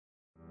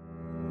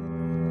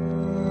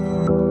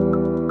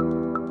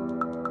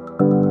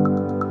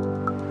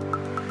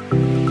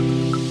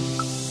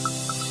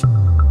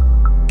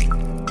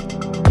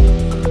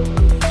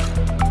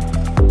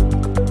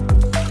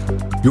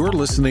You're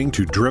listening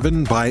to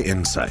Driven by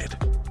Insight.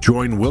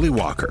 Join Willy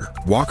Walker,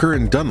 Walker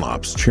 &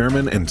 Dunlop's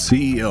chairman and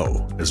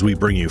CEO, as we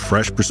bring you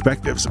fresh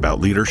perspectives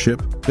about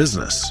leadership,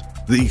 business,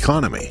 the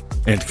economy,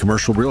 and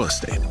commercial real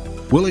estate.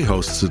 Willy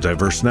hosts a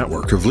diverse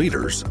network of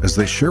leaders as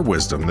they share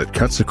wisdom that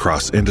cuts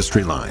across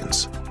industry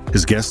lines.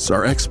 His guests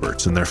are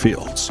experts in their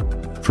fields,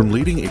 from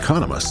leading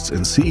economists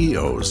and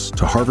CEOs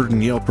to Harvard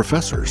and Yale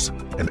professors,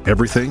 and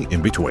everything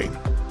in between.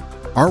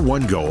 Our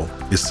one goal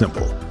is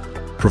simple: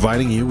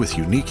 providing you with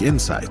unique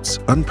insights,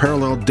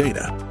 unparalleled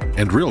data,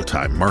 and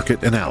real-time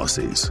market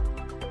analyses.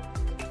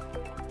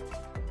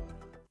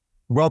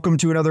 Welcome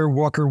to another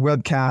Walker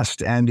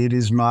Webcast, and it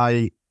is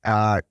my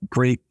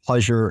great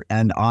pleasure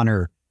and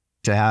honor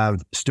to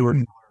have Stuart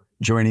Miller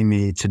joining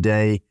me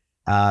today.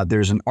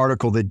 There's an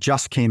article that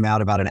just came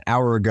out about an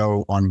hour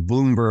ago on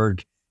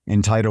Bloomberg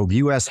entitled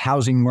 "U.S.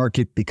 Housing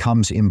Market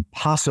Becomes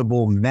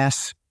Impossible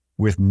Mess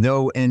with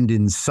No End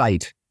in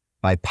Sight"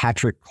 by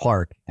Patrick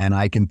Clark. And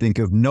I can think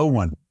of no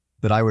one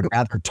that I would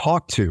rather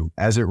talk to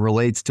as it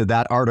relates to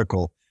that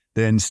article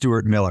than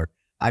Stuart Miller.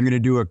 I'm going to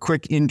do a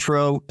quick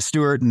intro,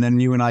 Stuart, and then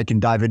you and I can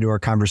dive into our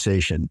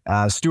conversation.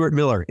 Stuart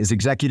Miller is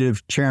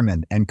Executive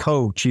Chairman and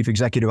Co-Chief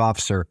Executive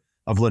Officer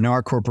of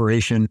Lennar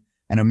Corporation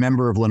and a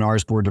member of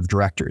Lennar's Board of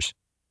Directors.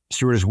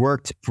 Stuart has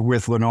worked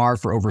with Lennar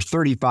for over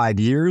 35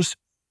 years,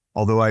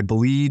 although I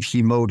believe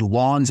he mowed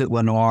lawns at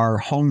Lennar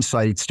home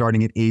sites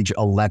starting at age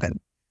 11.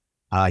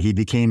 He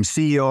became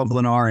CEO of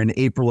Lennar in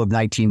April of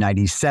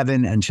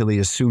 1997 until he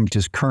assumed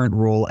his current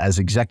role as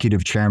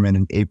Executive Chairman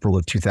in April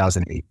of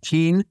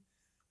 2018. In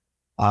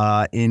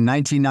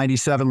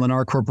 1997,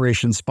 Lennar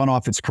Corporation spun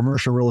off its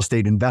commercial real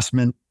estate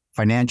investment,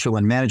 financial,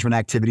 and management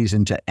activities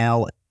into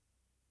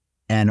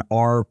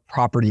L&R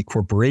Property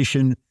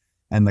Corporation,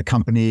 and the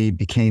company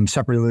became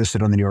separately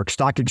listed on the New York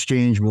Stock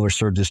Exchange. Miller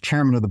served as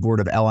chairman of the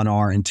board of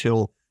L&R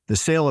until the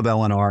sale of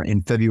L&R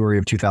in February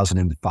of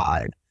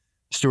 2005.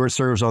 Stuart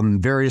serves on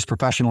various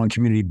professional and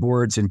community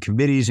boards and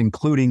committees,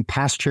 including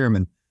past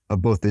chairman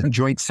of both the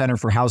Joint Center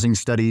for Housing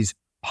Studies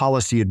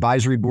Policy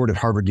Advisory Board at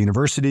Harvard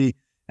University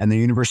and the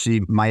University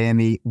of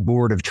Miami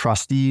Board of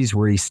Trustees,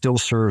 where he still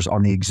serves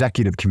on the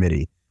executive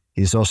committee.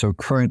 He is also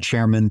current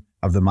chairman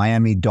of the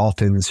Miami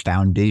Dolphins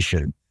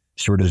Foundation.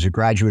 Stuart is a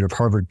graduate of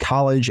Harvard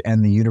College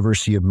and the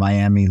University of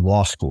Miami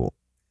Law School.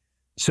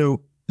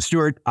 So,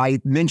 Stuart,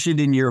 I mentioned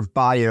in your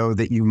bio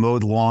that you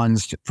mowed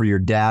lawns for your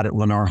dad at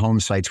Lennar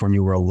home sites when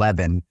you were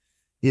 11.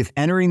 If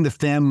entering the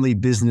family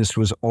business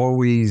was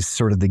always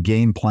sort of the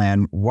game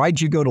plan,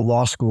 why'd you go to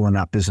law school and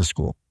not business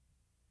school?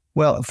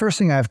 Well, the first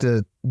thing I have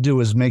to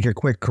do is make a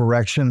quick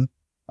correction.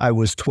 I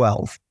was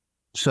 12,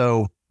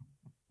 so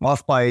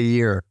off by a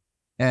year.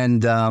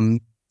 And, I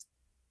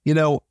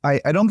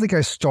don't think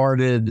I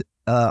started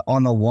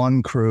on the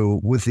lawn crew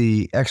with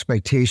the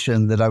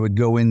expectation that I would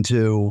go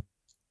into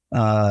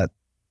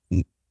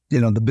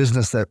the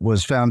business that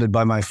was founded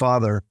by my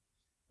father.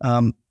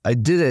 I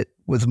did it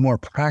with a more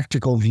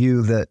practical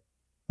view that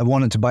I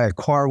wanted to buy a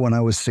car when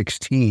I was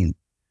 16.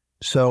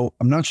 So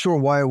I'm not sure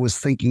why I was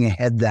thinking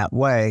ahead that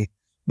way,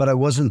 but I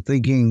wasn't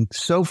thinking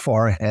so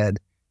far ahead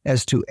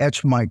as to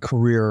etch my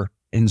career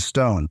in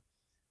stone.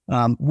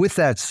 With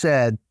that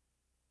said,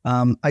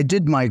 I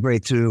did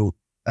migrate through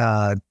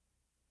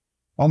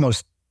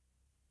almost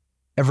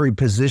every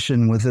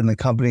position within the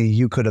company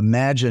you could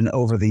imagine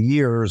over the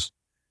years.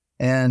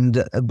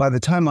 And by the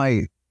time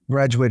I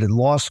graduated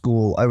law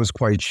school, I was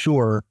quite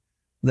sure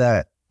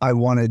that I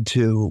wanted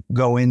to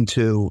go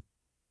into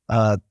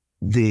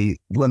the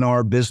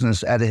Lennar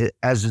business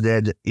as it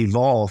had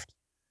evolved.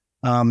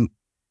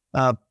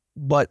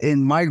 But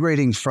in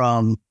migrating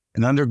from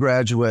an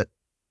undergraduate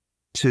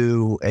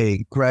to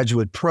a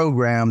graduate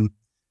program,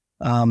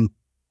 I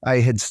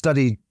had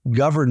studied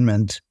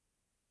government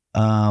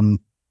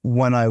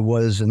when I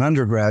was an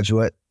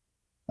undergraduate.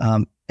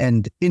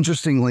 And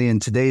interestingly, in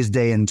today's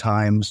day and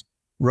times,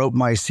 wrote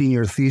my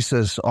senior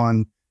thesis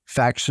on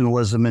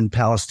factionalism in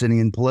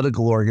Palestinian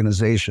political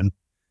organization.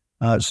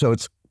 So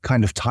it's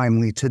kind of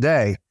timely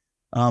today.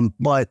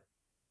 But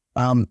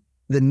the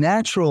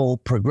natural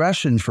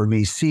progression for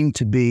me seemed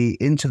to be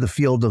into the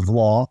field of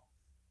law.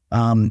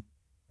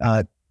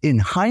 In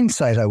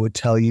hindsight, I would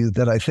tell you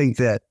that I think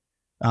that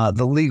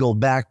the legal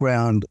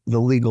background, the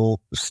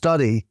legal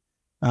study,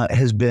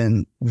 has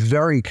been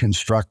very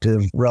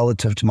constructive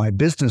relative to my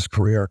business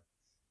career.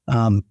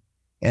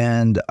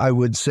 And I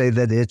would say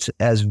that it's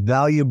as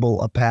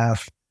valuable a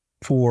path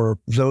for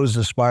those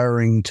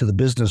aspiring to the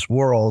business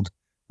world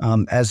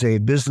as a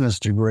business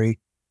degree.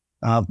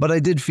 But I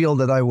did feel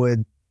that I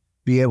would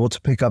be able to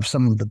pick up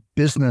some of the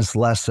business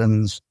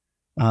lessons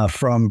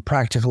from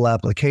practical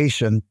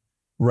application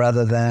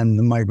rather than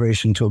the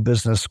migration to a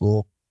business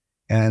school.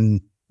 And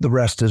the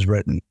rest is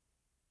written.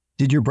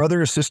 Did your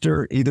brother or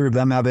sister, either of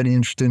them, have any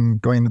interest in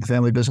going into the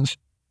family business?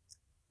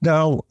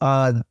 No,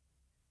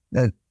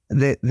 they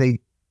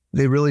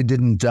really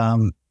didn't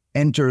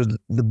enter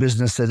the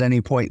business at any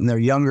point in their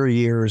younger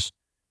years,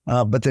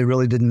 but they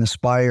really didn't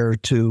aspire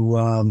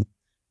to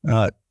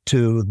the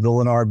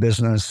Lennar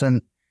business.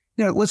 And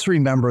let's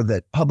remember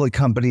that public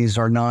companies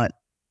are not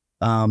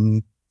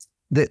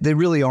they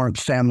really aren't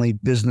family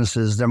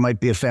businesses. There might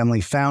be a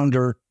family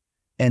founder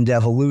and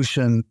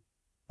evolution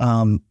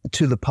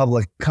to the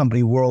public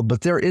company world,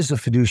 but there is a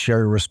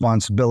fiduciary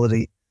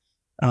responsibility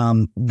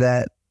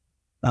that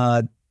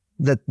the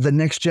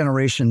next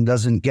generation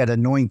doesn't get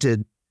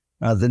anointed.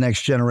 The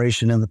next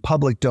generation in the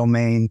public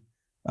domain,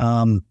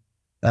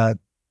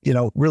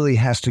 really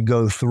has to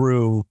go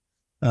through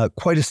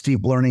quite a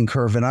steep learning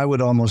curve. And I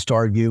would almost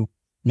argue,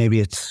 maybe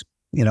it's,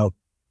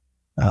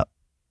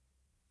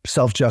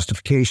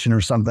 self-justification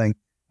or something.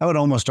 I would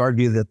almost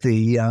argue that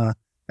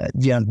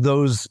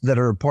those that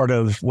are part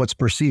of what's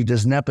perceived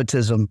as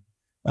nepotism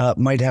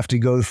might have to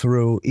go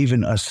through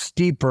even a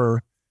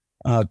steeper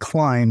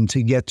climb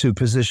to get to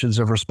positions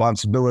of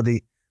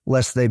responsibility,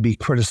 lest they be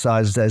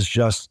criticized as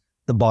just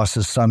the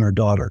boss's son or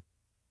daughter.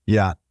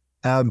 Yeah.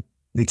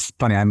 It's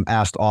funny. I'm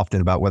asked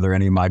often about whether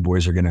any of my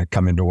boys are going to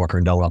come into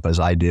Walker & Dunlop as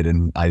I did.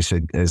 And I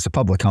said, it's a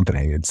public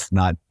company. It's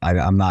not,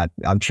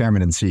 I'm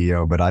chairman and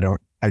CEO, but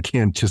I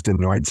can't just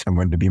anoint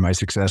someone to be my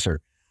successor.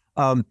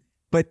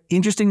 But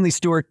interestingly,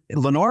 Stuart,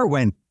 Lennar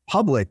went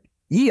public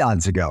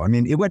eons ago. I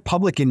mean, it went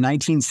public in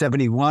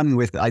 1971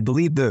 with, I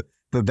believe the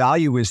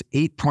value was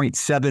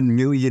 $8.7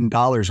 million.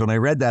 When I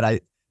read that,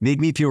 it made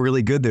me feel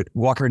really good that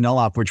Walker &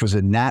 Dunlop, which was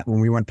a gnat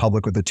when we went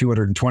public with a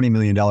 $220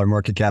 million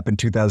market cap in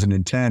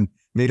 2010,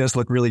 made us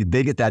look really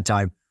big at that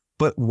time.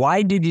 But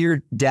why did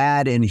your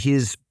dad and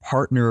his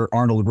partner,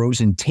 Arnold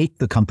Rosen, take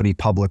the company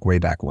public way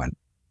back when?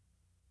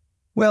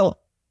 Well,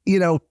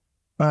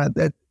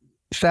 that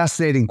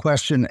fascinating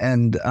question.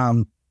 And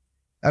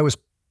I was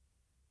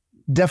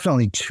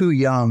definitely too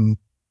young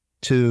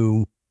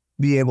to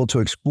be able to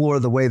explore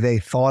the way they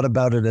thought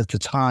about it at the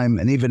time.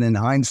 And even in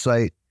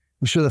hindsight,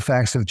 I'm sure the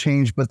facts have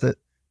changed. But the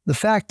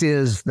fact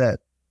is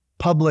that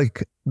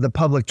the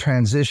public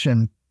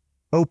transition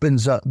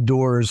opens up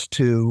doors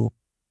to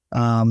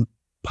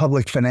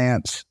public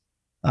finance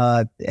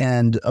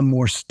and a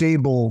more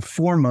stable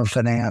form of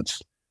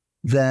finance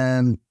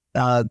than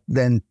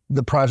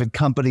the private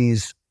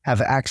companies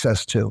have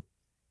access to.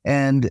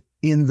 And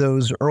in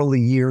those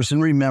early years,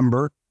 and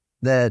remember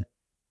that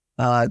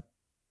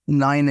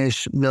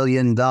 $9-ish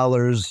million in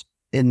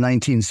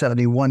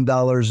 1971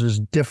 is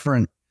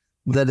different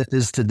than it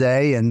is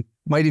today, and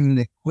might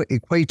even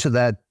equate to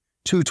that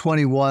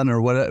 221 or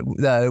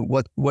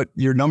what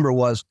your number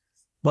was.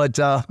 But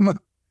at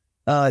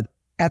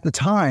the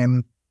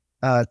time,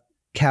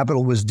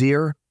 capital was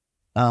dear.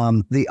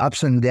 The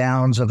ups and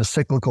downs of a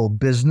cyclical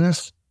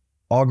business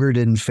augured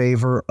in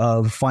favor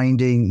of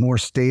finding more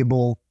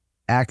stable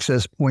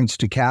access points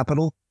to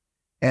capital.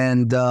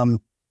 And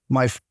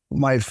my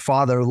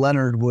father,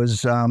 Lennar,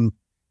 was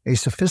a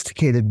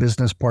sophisticated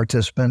business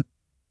participant.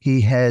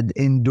 He had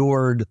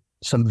endured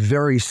some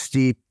very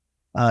steep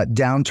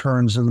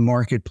downturns in the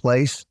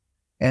marketplace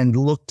and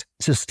looked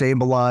to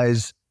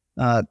stabilize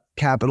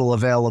capital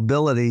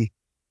availability,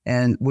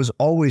 and was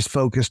always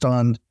focused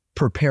on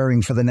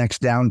preparing for the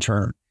next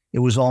downturn. It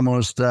was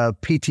almost a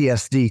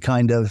PTSD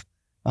kind of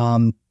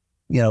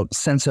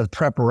sense of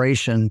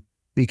preparation,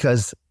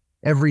 because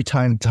every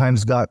time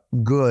times got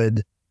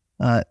good,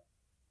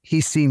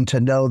 he seemed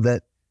to know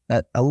that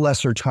a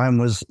lesser time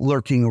was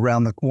lurking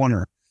around the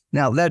corner.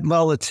 Now, that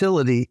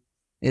volatility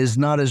is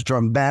not as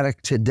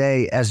dramatic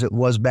today as it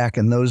was back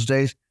in those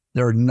days.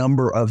 There are a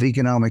number of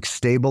economic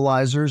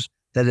stabilizers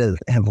that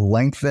have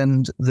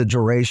lengthened the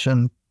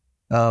duration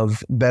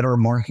of better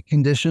market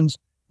conditions.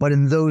 But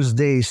in those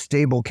days,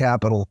 stable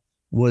capital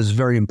was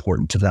very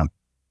important to them.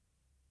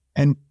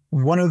 And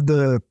one of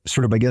the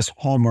sort of, I guess,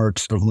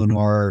 hallmarks of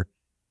Lennar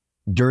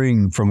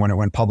from when it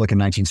went public in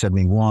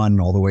 1971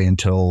 all the way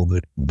until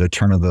the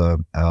turn of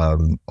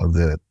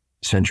the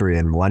century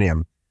and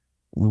millennium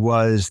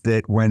was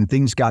that when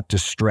things got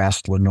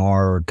distressed,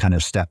 Lennar kind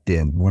of stepped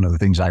in. One of the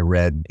things I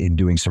read in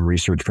doing some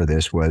research for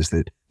this was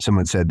that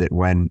someone said that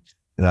when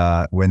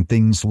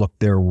things look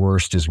their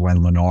worst is when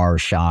Lennar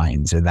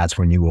shines, and that's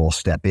when you will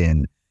step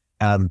in.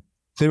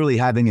 Clearly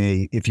having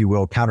a, if you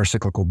will,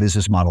 counter-cyclical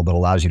business model that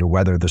allows you to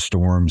weather the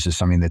storms is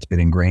something that's been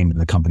ingrained in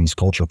the company's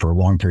culture for a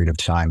long period of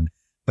time.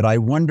 But I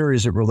wonder,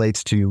 as it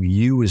relates to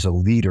you as a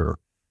leader,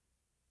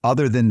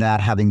 other than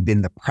that having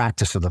been the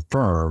practice of the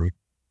firm,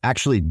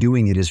 actually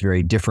doing it is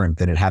very different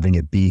than having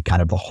it be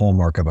kind of the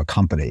hallmark of a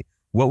company.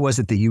 What was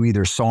it that you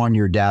either saw in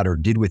your dad or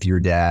did with your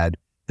dad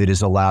that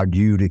has allowed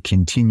you to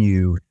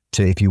continue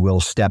to, if you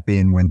will, step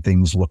in when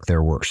things look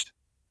their worst?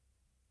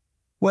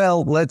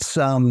 Well, let's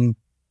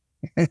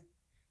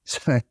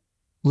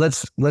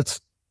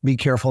be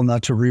careful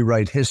not to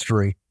rewrite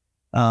history.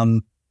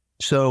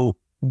 So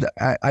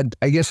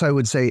I guess I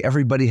would say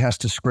everybody has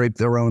to scrape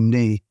their own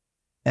knee,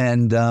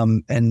 and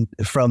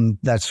from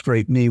that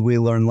scraped knee, we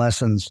learn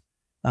lessons.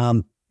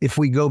 If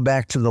we go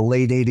back to the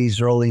late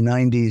 80s, early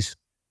 90s,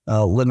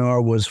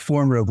 Lennar was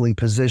formidably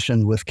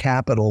positioned with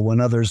capital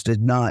when others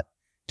did not,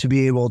 to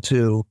be able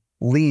to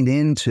lean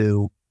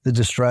into the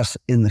distress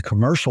in the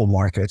commercial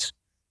markets,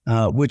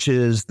 which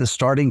is the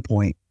starting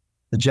point,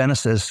 the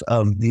genesis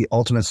of the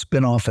ultimate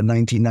spinoff in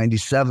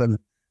 1997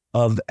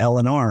 of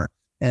Lennar.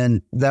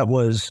 And that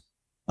was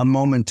a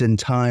moment in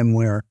time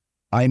where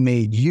I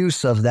made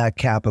use of that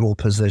capital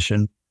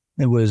position.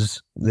 It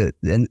was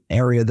an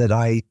area that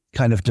I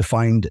kind of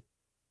defined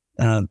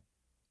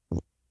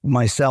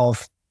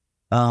myself,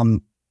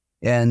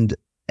 and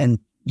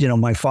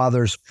my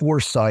father's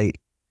foresight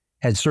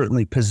had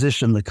certainly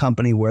positioned the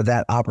company where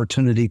that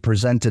opportunity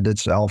presented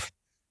itself,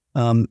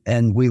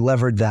 and we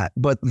levered that.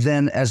 But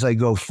then, as I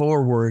go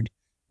forward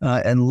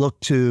and look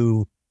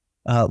to,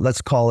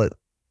 let's call it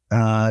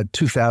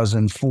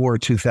 2004,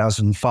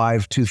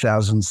 2005,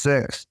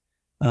 2006,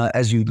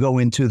 as you go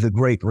into the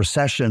Great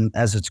Recession,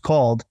 as it's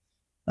called,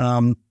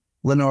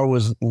 Lennar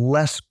was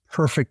less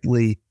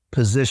perfectly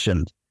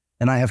positioned.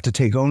 And I have to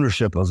take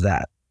ownership of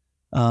that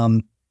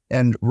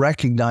and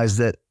recognize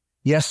that,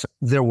 yes,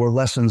 there were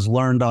lessons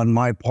learned on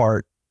my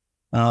part,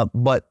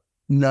 but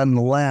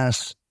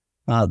nonetheless,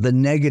 the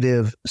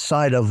negative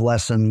side of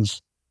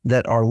lessons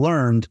that are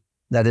learned,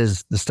 that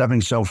is the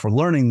stepping stone for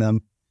learning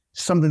them,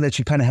 something that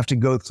you kind of have to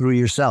go through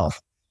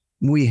yourself.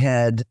 We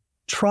had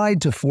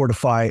tried to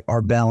fortify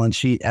our balance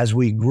sheet as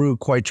we grew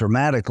quite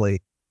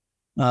dramatically,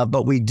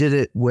 but we did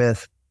it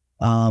with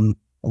a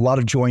lot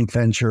of joint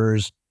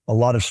ventures, a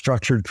lot of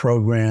structured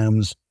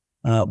programs,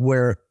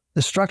 where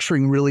the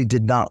structuring really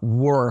did not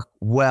work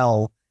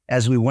well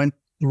as we went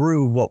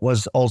through what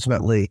was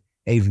ultimately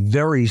a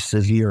very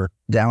severe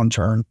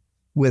downturn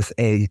with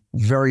a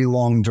very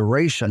long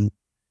duration.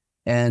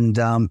 And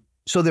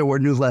so there were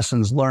new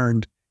lessons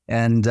learned.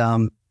 And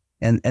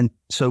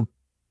so,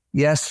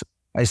 yes,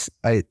 I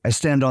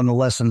stand on the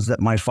lessons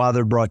that my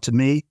father brought to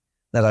me,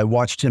 that I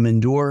watched him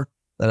endure,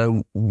 that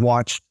I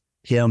watched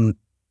him,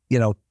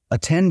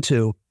 attend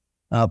to.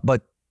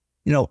 But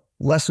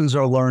lessons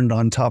are learned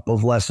on top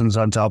of lessons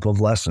on top of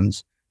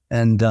lessons.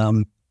 And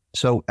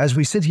so as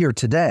we sit here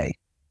today,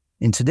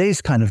 in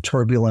today's kind of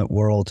turbulent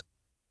world,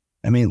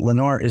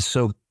 Lennar is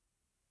so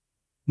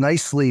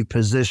nicely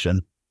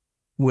positioned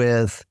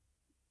with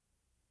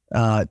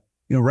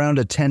around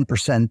a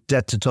 10%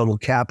 debt to total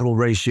capital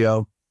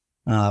ratio,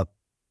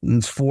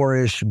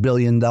 $4-ish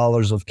billion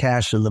of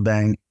cash in the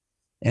bank,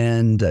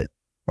 and a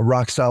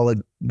rock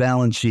solid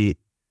balance sheet,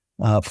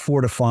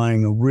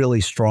 fortifying a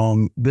really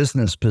strong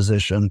business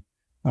position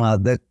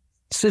that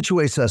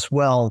situates us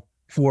well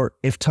for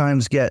if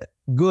times get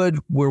good,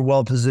 we're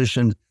well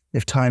positioned.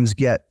 If times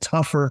get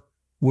tougher,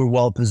 we're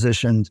well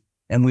positioned.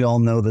 And we all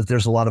know that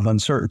there's a lot of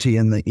uncertainty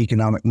in the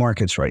economic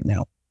markets right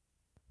now.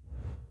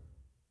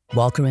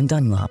 Walker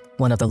Dunlop,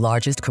 one of the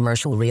largest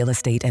commercial real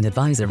estate and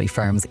advisory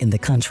firms in the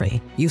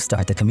country. You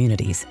start the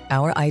communities.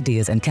 Our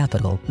ideas and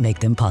capital make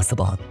them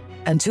possible.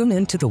 And tune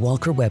in to the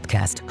Walker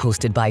Webcast,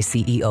 hosted by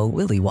CEO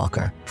Willy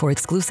Walker, for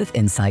exclusive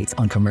insights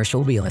on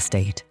commercial real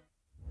estate.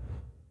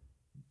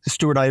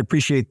 Stuart, I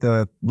appreciate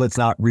the let's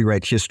not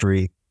rewrite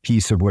history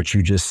piece of what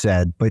you just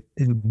said, but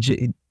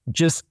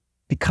just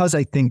because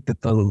I think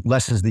that the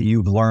lessons that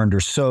you've learned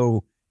are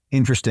so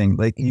interesting.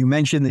 Like you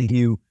mentioned that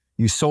you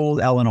sold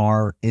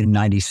Lennar in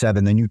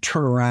 97, then you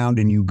turn around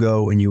and you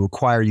go and you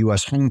acquire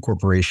U.S. Home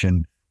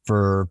Corporation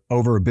for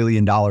over $1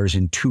 billion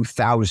in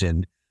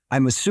 2000.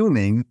 I'm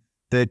assuming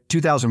that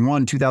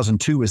 2001,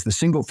 2002 as the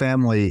single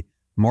family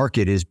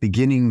market is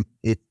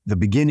the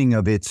beginning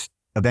of its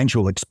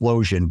eventual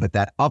explosion, but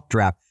that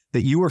updraft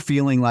that you were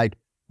feeling like,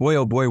 boy,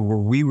 oh boy,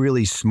 were we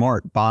really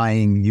smart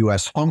buying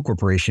U.S. Home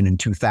Corporation in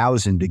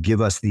 2000 to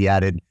give us the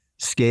added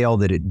scale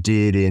that it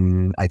did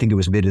in, I think it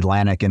was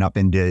Mid-Atlantic and up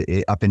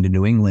into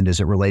New England as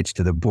it relates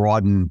to the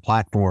broadened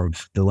platform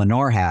that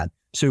Lennar had.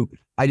 So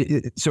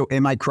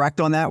am I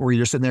correct on that? Where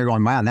you're sitting there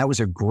going, man, that was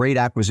a great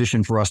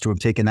acquisition for us to have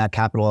taken that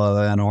capital out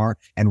of Lennar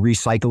and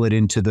recycle it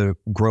into the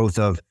growth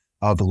of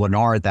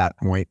Lennar at that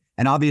point.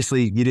 And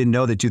obviously you didn't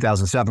know that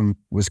 2007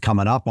 was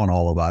coming up on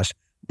all of us,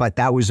 but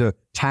that was a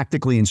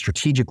tactically and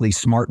strategically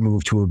smart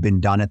move to have been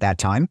done at that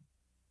time.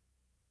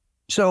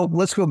 So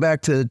let's go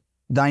back to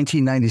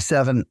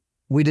 1997.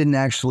 We didn't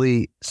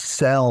actually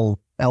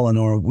sell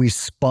Lennar. We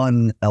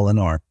spun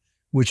Lennar,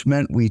 which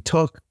meant we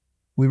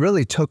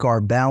really took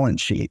our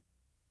balance sheet.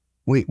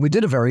 We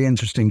did a very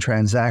interesting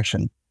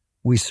transaction.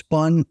 We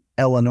spun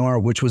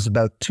Lennar, which was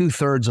about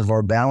 2/3 of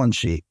our balance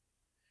sheet,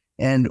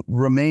 and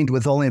remained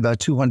with only about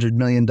 $200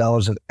 million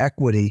of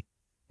equity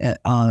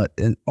on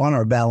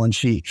our balance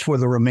sheet for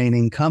the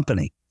remaining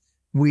company.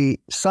 We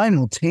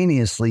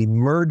simultaneously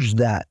merged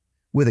that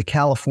with a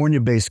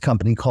California-based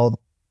company called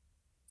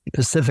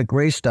Pacific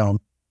Greystone,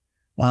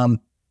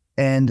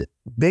 and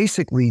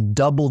basically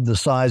doubled the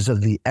size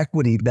of the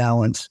equity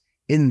balance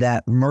in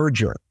that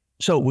merger.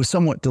 So it was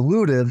somewhat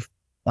dilutive,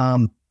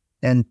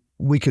 and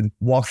we could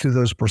walk through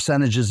those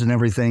percentages and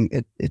everything.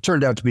 It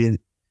turned out to be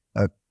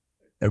a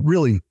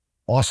really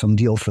awesome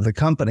deal for the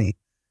company.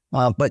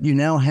 But you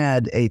now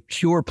had a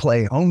pure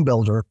play home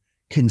builder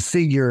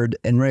configured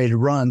and ready to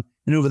run.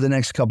 And over the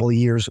next couple of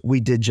years, we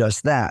did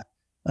just that.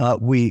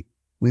 We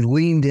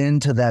leaned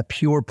into that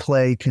pure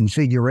play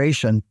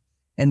configuration.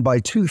 And by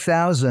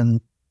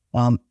 2000,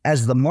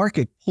 as the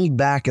market pulled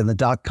back in the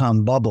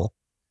dot-com bubble,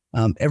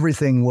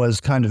 everything was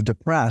kind of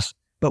depressed,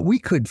 but we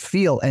could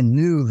feel and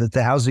knew that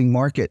the housing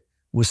market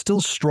was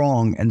still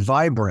strong and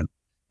vibrant.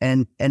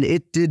 And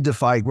it did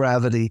defy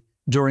gravity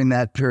during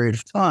that period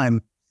of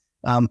time,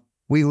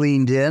 we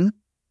leaned in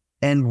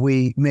and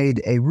we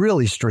made a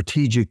really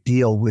strategic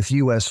deal with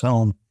U.S.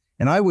 Home.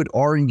 And I would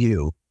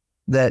argue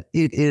that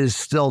it is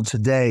still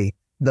today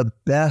the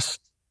best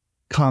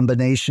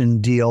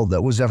combination deal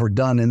that was ever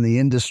done in the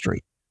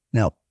industry.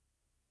 Now,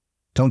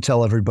 don't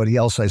tell everybody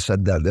else I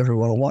said that.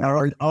 Everyone will want. I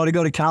want to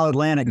go to Cal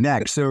Atlantic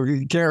next. So,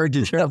 Gary,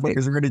 because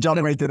we're going to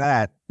jump right to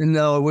that.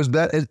 No, it was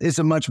it's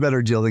a much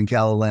better deal than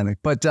Cal Atlantic.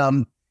 But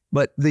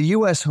the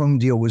U.S. Home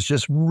deal was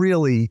just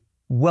really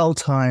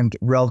well-timed,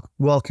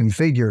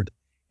 well-configured,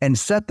 and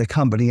set the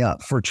company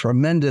up for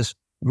tremendous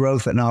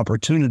growth and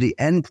opportunity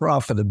and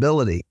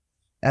profitability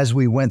as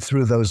we went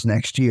through those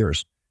next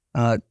years.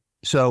 It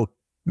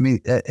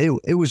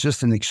was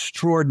just an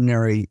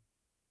extraordinary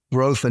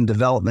growth and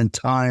development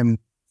time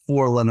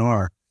for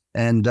Lennar.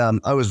 And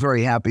I was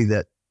very happy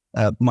that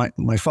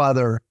my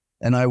father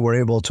and I were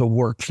able to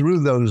work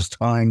through those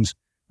times.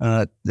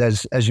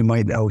 As you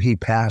might know, he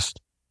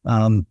passed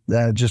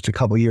just a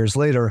couple years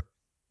later.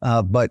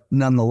 But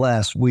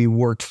nonetheless, we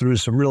worked through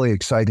some really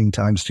exciting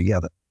times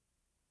together.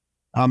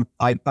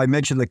 I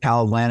mentioned the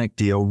Cal Atlantic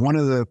deal. One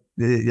of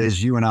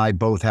as you and I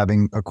both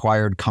having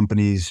acquired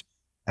companies,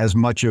 as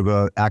much of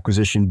a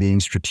acquisition being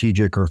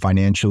strategic or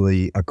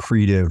financially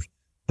accretive,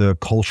 the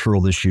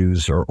cultural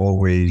issues are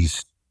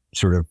always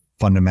sort of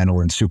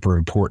fundamental and super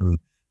important.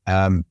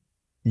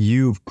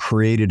 You've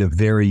created a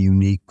very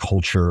unique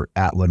culture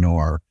at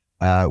Lennar,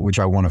 which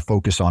I want to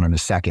focus on in a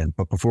second.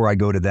 But before I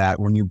go to that,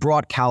 when you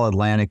brought Cal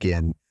Atlantic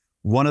in,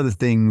 one of the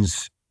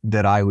things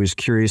that I was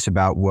curious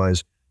about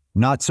was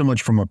not so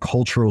much from a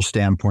cultural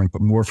standpoint,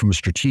 but more from a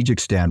strategic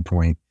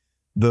standpoint.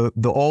 The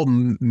old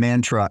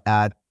mantra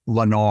at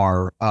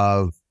Lennar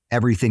of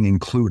everything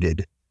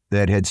included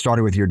that had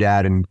started with your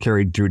dad and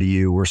carried through to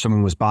you, where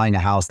someone was buying a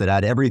house that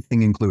had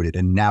everything included.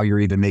 And now you're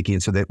even making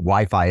it so that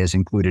Wi-Fi is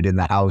included in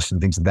the house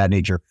and things of that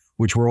nature,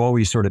 which were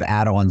always sort of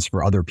add-ons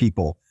for other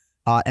people.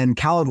 And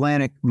Cal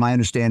Atlantic, my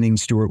understanding,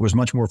 Stuart, was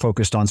much more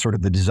focused on sort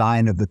of the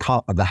design of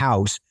the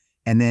house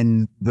and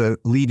then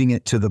leaving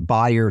it to the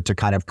buyer to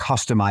kind of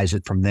customize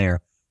it from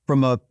there.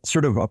 From a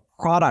sort of a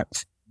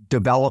product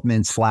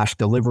development /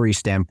 delivery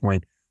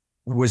standpoint,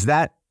 was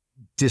that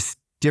just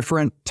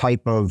different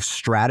type of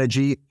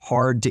strategy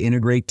hard to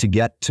integrate to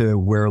get to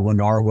where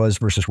Lennar was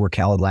versus where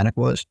Cal Atlantic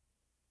was?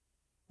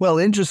 Well,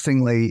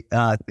 interestingly,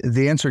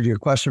 the answer to your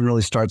question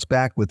really starts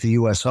back with the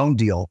U.S. Home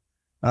deal,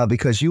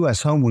 because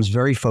U.S. Home was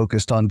very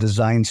focused on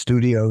design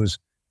studios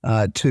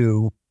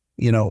to,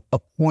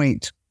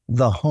 appoint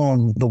the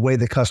home the way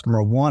the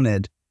customer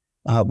wanted,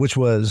 which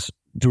was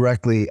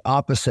directly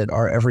opposite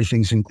our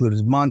everything's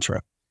included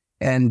mantra.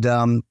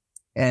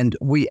 And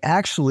we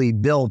actually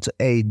built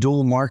a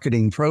dual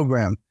marketing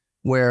program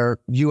where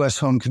U.S.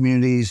 Home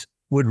communities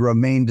would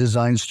remain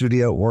design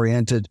studio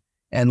oriented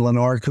and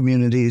Lennar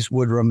communities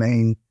would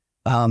remain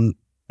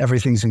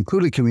everything's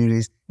included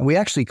communities. And we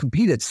actually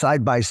competed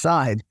side by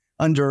side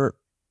under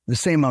the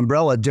same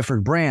umbrella,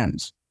 different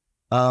brands.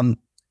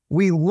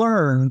 We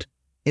learned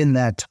in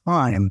that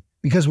time,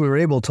 because we were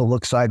able to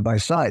look side by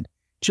side,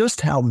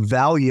 just how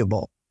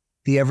valuable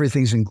the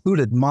everything's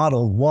included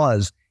model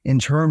was in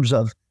terms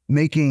of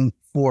making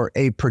for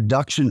a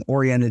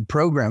production-oriented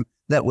program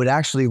that would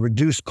actually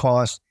reduce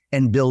costs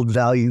and build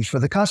value for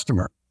the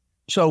customer.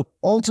 So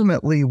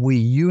ultimately, we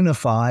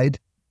unified,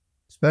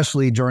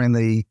 especially during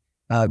the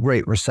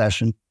Great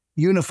Recession,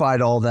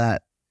 unified all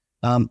that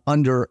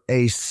under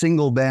a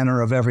single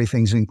banner of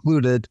everything's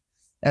included,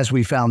 as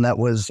we found that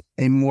was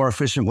a more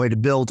efficient way to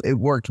build. It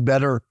worked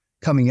better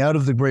coming out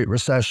of the Great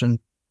Recession.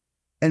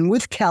 And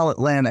with Cal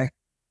Atlantic,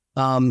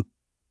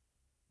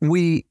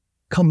 we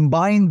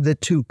combined the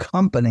two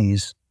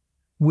companies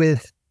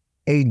with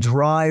a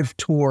drive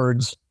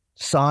towards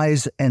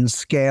size and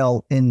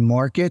scale in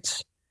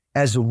markets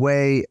as a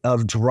way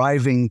of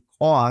driving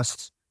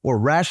costs or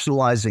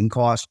rationalizing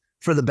costs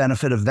for the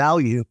benefit of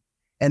value.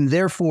 And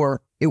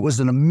therefore, it was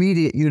an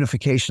immediate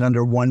unification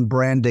under one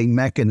branding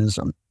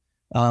mechanism.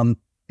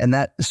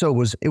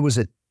 It was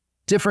a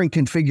different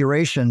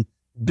configuration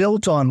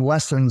built on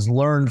lessons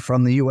learned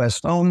from the U.S.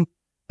 Home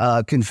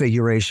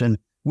configuration,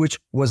 which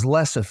was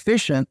less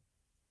efficient,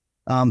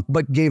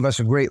 but gave us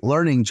a great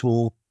learning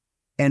tool.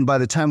 And by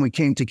the time we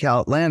came to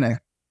Cal Atlantic,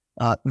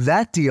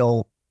 that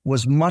deal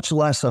was much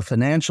less a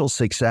financial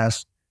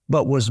success,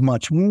 but was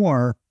much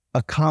more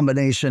a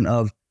combination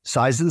of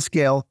size and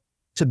scale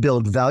to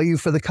build value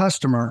for the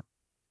customer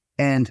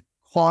and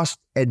cost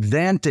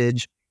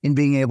advantage in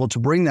being able to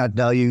bring that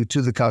value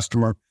to the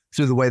customer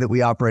through the way that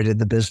we operated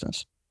the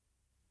business.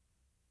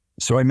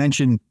 So I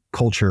mentioned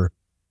culture,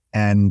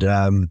 and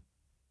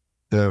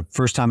the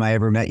first time I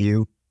ever met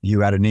you,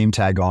 you had a name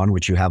tag on,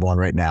 which you have on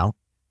right now,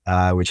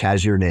 which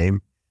has your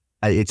name.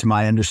 It's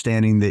my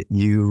understanding that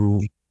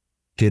you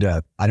did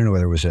I don't know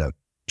whether it was a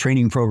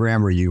training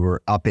program or you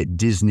were up at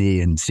Disney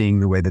and seeing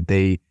the way that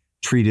they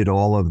treated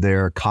all of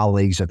their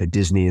colleagues up at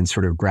Disney and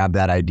sort of grabbed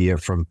that idea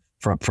from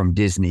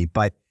Disney.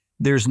 But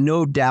there's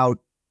no doubt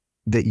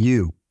that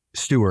you,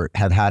 Stuart,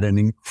 have had an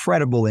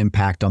incredible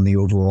impact on the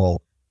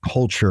overall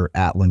culture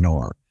at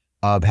Lennar.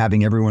 of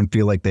having everyone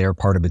feel like they are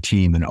part of a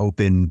team, an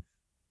open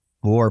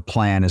floor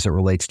plan as it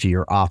relates to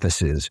your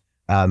offices,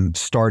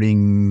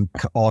 starting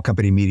all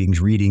company meetings,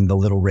 reading The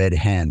Little Red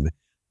Hen.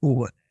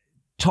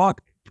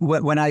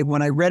 When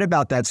I read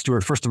about that,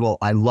 Stuart, first of all,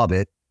 I love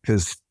it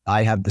because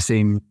I have the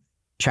same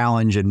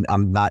challenge and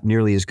I'm not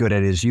nearly as good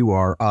at it as you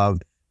are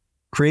of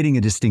creating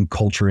a distinct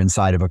culture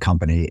inside of a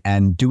company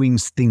and doing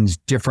things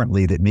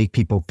differently that make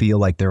people feel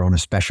like they're on a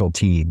special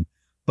team.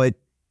 But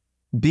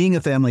being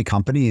a family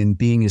company and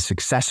being as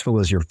successful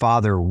as your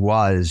father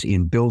was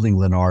in building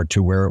Lennar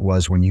to where it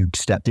was when you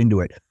stepped into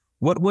it,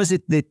 what was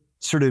it that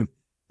sort of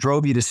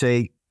drove you to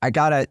say, I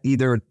gotta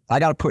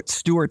put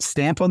Stuart's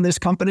stamp on this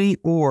company,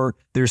 or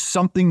there's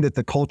something that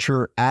the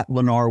culture at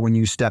Lennar when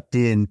you stepped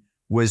in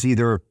was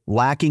either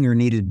lacking or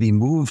needed to be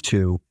moved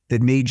to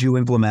that made you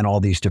implement all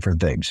these different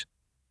things?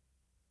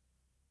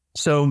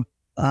 So,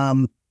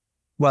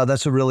 well,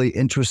 that's a really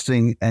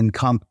interesting and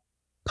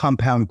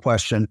compound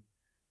question.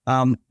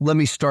 Let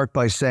me start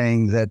by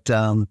saying that,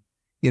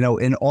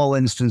 in all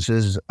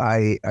instances,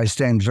 I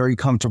stand very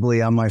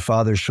comfortably on my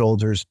father's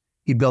shoulders.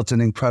 He built an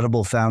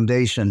incredible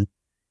foundation,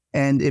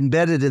 and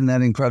embedded in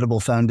that incredible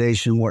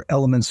foundation were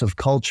elements of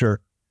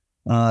culture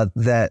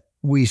that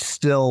we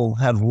still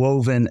have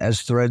woven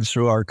as threads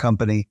through our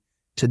company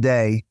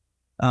today.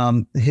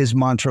 His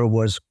mantra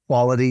was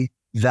quality,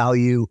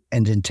 value,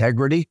 and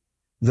integrity.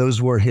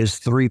 Those were his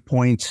 3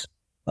 points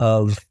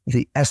of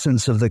the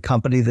essence of the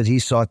company that he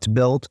sought to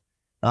build.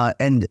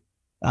 And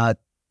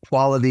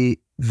quality,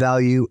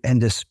 value,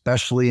 and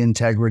especially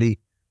integrity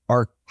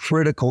are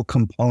critical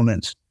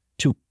components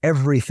to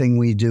everything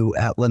we do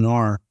at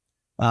Lennar,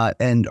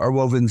 and are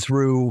woven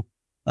through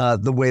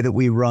the way that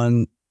we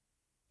run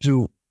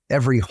through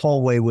every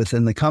hallway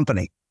within the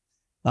company.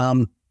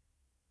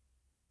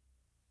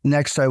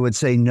 Next, I would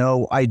say,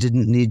 no, I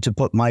didn't need to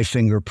put my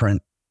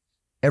fingerprint.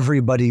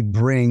 Everybody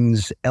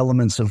brings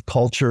elements of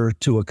culture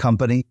to a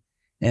company,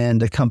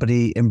 and a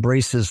company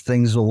embraces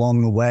things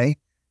along the way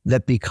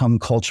that become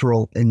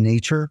cultural in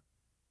nature.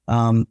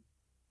 Through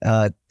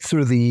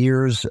the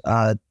years,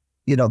 the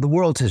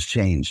world has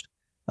changed.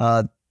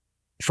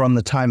 From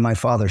the time my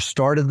father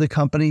started the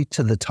company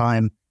to the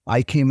time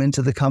I came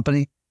into the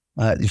company.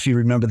 If you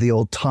remember the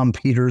old Tom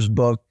Peters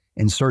book,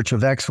 In Search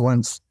of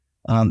Excellence,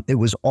 it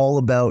was all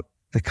about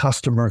the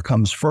customer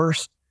comes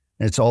first.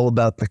 It's all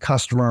about the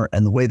customer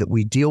and the way that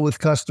we deal with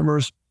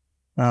customers.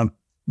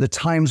 The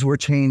times were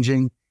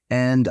changing,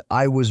 and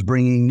I was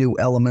bringing new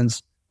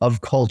elements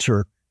of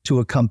culture to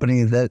a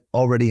company that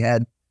already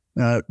had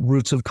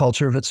roots of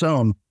culture of its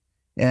own.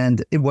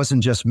 And it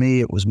wasn't just me,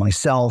 it was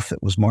myself,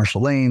 it was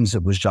Marshall Ames,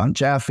 it was John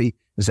Jaffe, it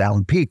was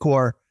Alan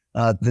Pecor,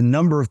 the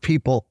number of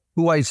people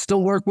who I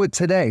still work with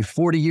today,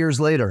 40 years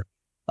later.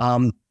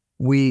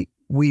 We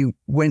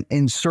went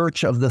in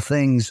search of the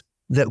things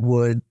that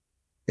would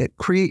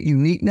create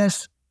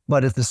uniqueness,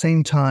 but at the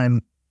same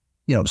time,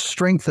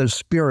 strength of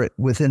spirit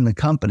within the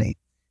company.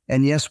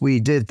 And yes, we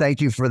did.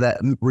 Thank you for that,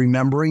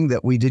 remembering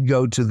that we did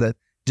go to the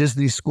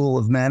Disney School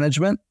of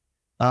Management.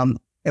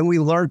 And we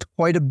learned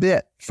quite a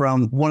bit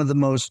from one of the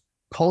most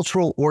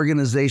cultural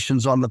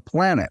organizations on the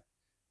planet.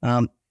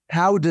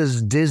 How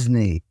does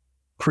Disney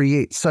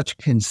create such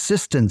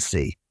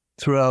consistency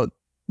throughout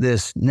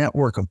this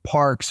network of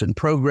parks and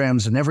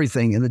programs and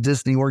everything in the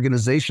Disney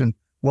organization?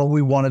 Well,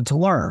 we wanted to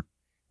learn.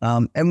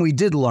 And we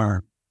did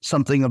learn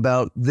something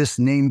about this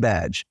name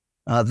badge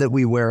that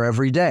we wear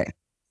every day.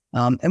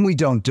 And we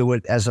don't do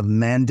it as a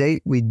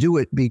mandate. We do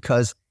it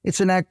because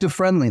it's an act of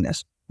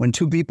friendliness. When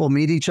two people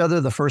meet each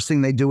other, the first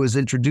thing they do is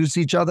introduce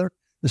each other.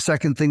 The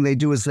second thing they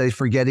do is they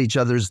forget each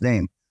other's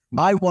name.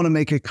 I want to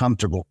make it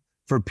comfortable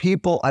for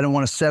people. I don't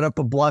want to set up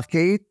a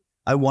blockade.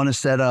 I want to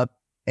set up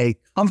a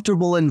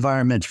comfortable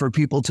environment for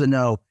people to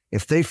know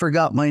if they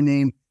forgot my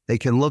name, they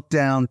can look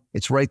down.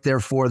 It's right there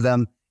for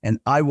them. And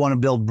I want to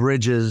build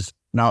bridges,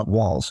 not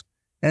walls.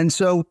 And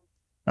so,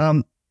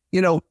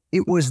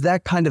 it was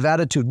that kind of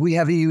attitude. We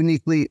have a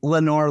uniquely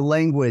Lennar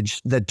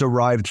language that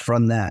derived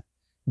from that.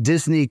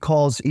 Disney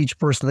calls each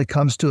person that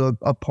comes to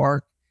a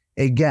park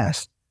a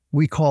guest.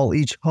 We call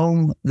each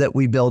home that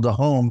we build a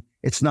home.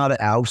 It's not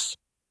a house.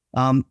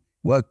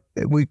 What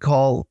we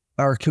call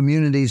our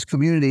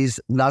communities,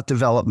 not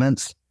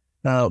developments.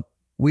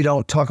 We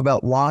don't talk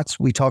about lots.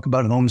 We talk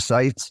about home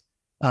sites.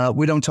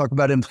 We don't talk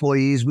about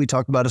employees. We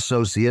talk about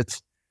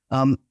associates.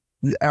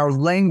 Our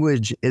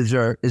language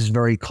is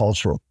very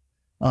cultural.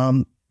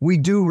 We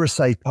do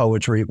recite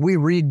poetry. We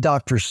read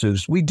Dr.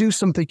 Seuss. We do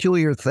some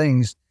peculiar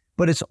things,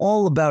 but it's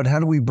all about how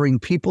do we bring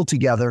people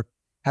together?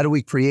 How do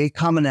we create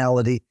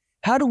commonality?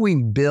 How do we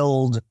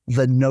build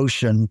the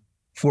notion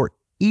for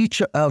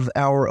each of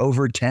our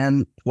over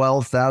 10,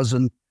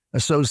 12,000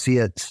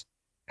 associates?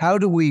 How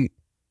do we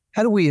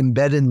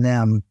embed in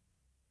them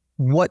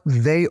what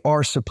they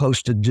are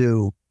supposed to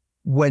do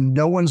when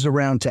no one's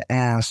around to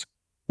ask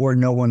or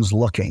no one's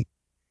looking?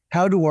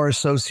 How do our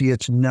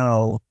associates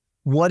know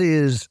what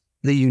is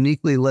the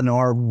uniquely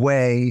Lennar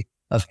way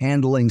of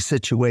handling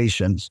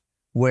situations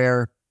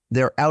where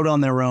they're out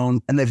on their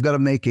own and they've got to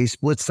make a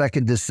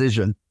split-second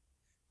decision?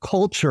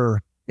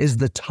 Culture is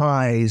the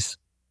ties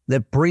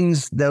that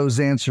brings those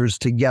answers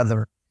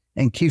together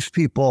and keeps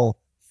people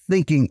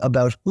thinking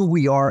about who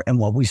we are and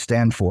what we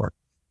stand for.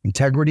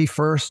 Integrity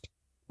first,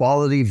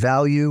 quality,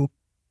 value,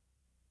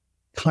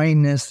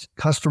 kindness,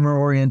 customer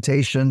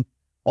orientation,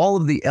 all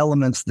of the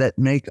elements that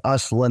make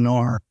us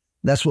Lennar.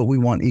 That's what we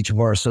want each of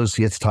our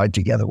associates tied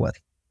together with.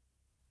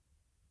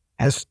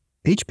 Has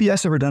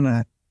HBS ever done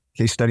a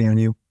case study on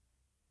you?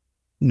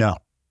 No.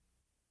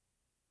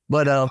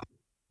 But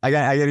I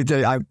got to tell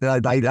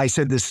you, I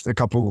said this a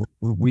couple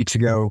weeks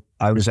ago.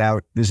 I was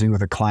out visiting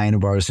with a client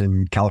of ours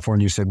in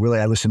California who said, Willy,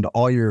 I listened to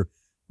all your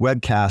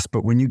webcasts,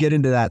 but when you get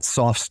into that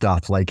soft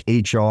stuff like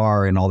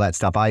HR and all that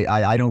stuff,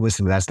 I don't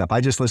listen to that stuff.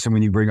 I just listen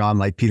when you bring on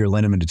like Peter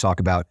Linneman to talk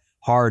about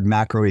hard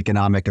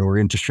macroeconomic and where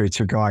interest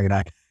rates are going.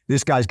 And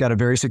this guy's got a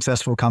very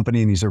successful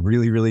company and he's a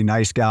really, really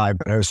nice guy.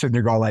 But I was sitting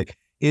there going like,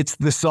 it's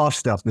the soft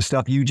stuff, the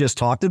stuff you just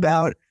talked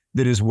about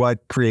that is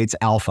what creates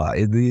alpha.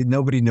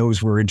 Nobody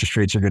knows where interest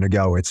rates are going to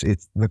go. It's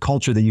the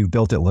culture that you've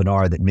built at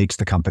Lennar that makes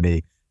the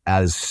company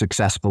as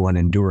successful and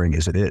enduring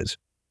as it is.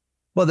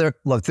 Well, there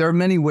are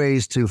many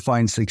ways to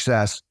find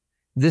success.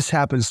 This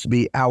happens to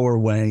be our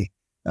way.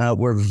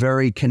 We're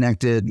very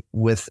connected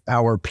with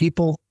our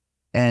people,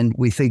 and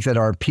we think that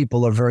our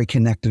people are very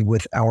connected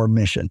with our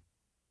mission.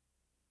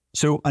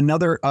 So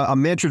another a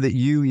mantra that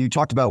you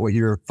talked about what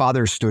your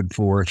father stood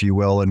for, if you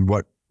will, and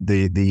what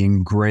the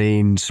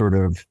ingrained sort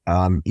of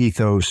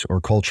ethos or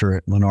culture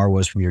at Lennar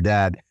was from your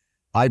dad.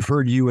 I've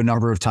heard you a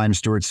number of times,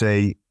 Stuart,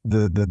 say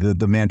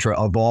the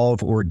mantra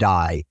 "evolve or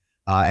die,"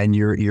 and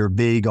you're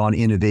big on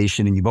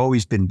innovation, and you've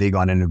always been big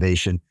on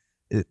innovation.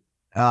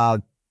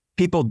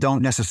 People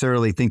don't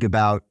necessarily think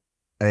about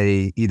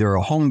either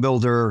a home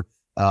builder,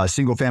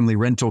 single family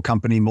rental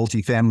company,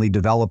 multifamily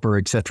developer,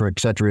 et cetera,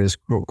 as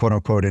quote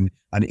unquote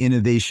an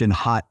innovation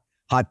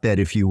hotbed,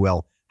 if you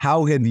will.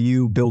 How have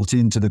you built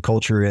into the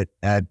culture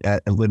at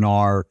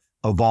Lennar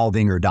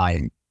evolving or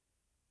dying?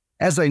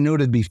 As I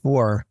noted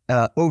before,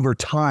 over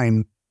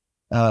time,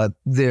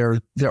 there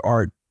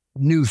are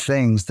new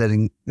things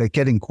that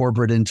get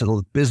incorporated into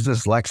the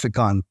business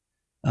lexicon.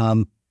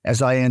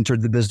 As I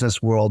entered the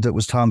business world, it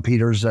was Tom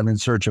Peters and In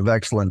Search of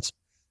Excellence.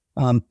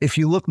 If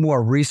you look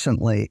more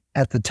recently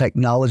at the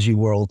technology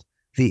world,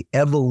 the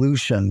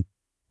evolution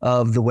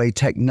of the way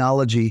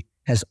technology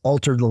has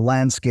altered the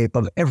landscape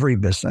of every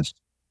business.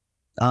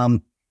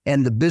 And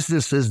the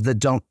businesses that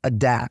don't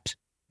adapt,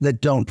 that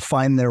don't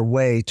find their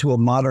way to a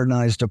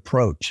modernized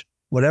approach,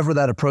 whatever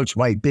that approach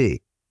might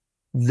be,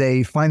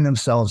 they find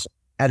themselves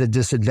at a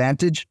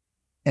disadvantage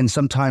and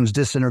sometimes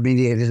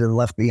disintermediated and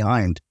left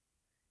behind.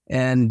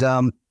 And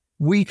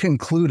we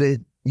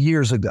concluded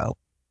years ago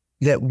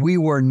that we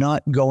were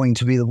not going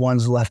to be the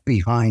ones left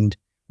behind.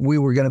 We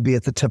were going to be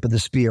at the tip of the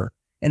spear,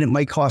 and it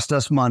might cost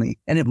us money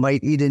and it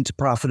might eat into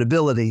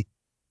profitability,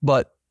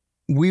 but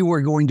we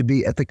were going to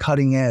be at the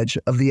cutting edge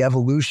of the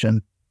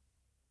evolution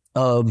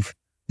of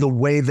the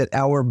way that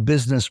our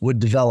business would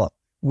develop.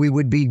 We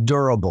would be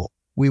durable.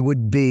 We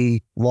would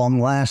be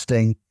long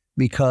lasting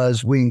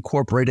because we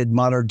incorporated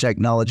modern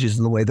technologies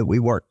in the way that we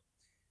work.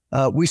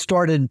 We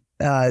started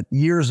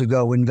years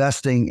ago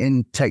investing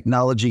in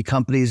technology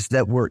companies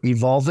that were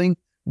evolving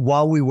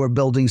while we were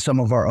building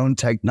some of our own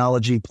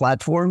technology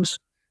platforms.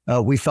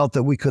 We felt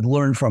that we could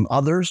learn from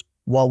others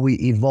while we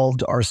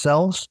evolved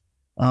ourselves.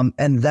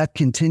 And that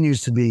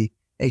continues to be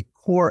a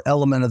core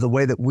element of the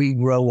way that we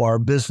grow our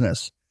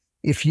business.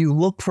 If you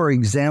look, for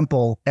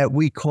example, at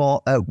what we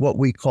call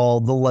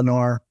the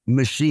Lennar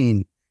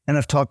machine, and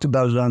I've talked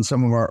about it on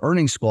some of our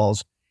earnings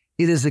calls,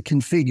 it is a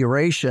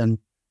configuration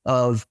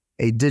of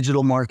a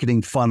digital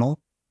marketing funnel,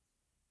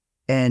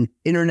 an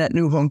internet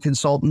new home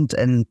consultant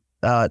and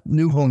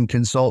new home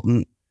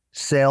consultant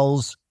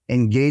sales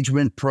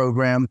engagement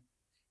program,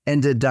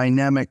 and a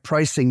dynamic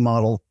pricing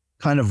model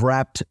kind of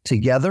wrapped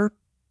together.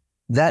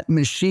 That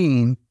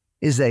machine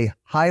is a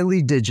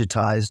highly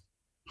digitized,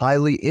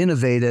 highly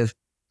innovative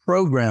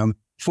program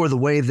for the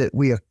way that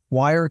we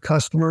acquire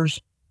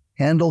customers,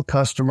 handle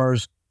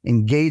customers,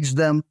 engage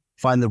them,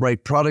 find the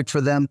right product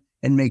for them,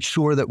 and make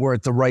sure that we're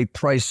at the right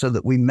price so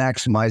that we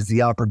maximize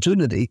the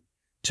opportunity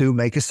to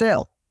make a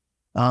sale.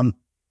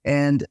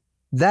 And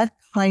that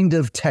kind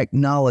of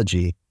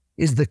technology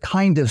is the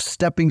kind of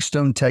stepping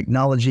stone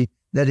technology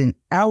that in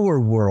our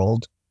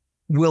world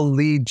will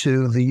lead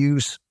to the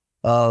use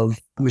of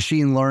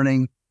machine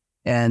learning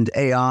and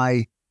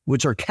AI,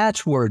 which are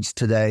catchwords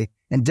today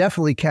and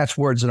definitely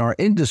catchwords in our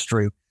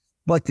industry.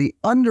 But the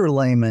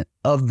underlayment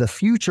of the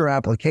future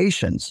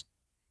applications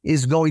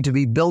is going to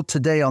be built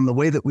today on the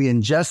way that we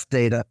ingest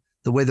data,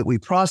 the way that we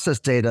process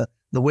data,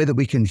 the way that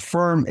we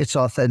confirm its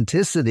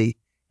authenticity,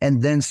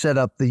 and then set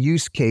up the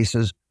use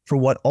cases for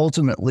what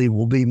ultimately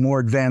will be more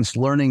advanced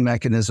learning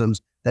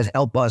mechanisms that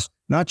help us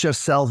not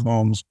just sell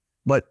homes,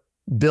 but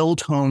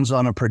build homes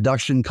on a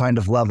production kind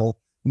of level,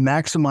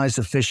 maximize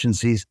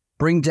efficiencies,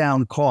 bring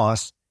down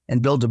costs,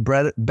 and build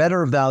a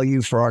better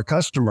value for our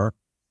customer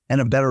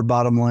and a better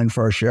bottom line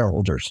for our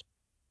shareholders.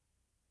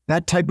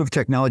 That type of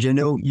technology, I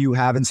know you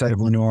have inside of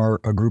Lennar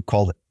a group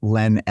called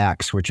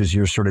LenX, which is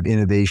your sort of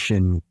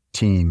innovation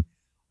team.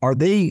 Are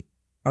they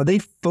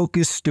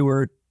focused,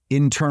 Stuart,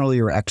 internally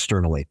or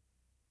externally?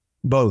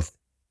 Both.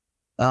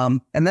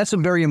 And that's a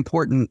very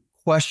important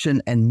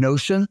question and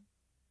notion.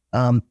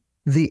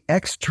 The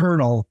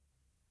external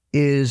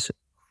is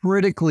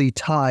critically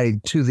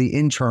tied to the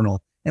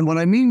internal. And what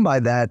I mean by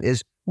that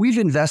is we've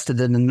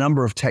invested in a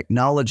number of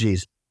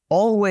technologies,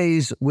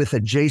 always with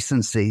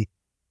adjacency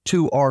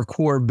to our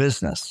core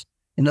business.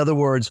 In other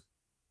words,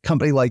 a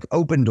company like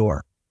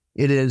Opendoor,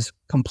 it is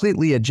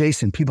completely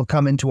adjacent. People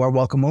come into our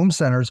Welcome Home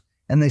Centers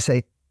and they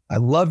say, I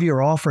love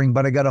your offering,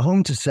 but I got a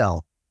home to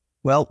sell.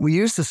 Well, we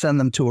used to send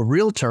them to a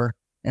realtor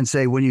and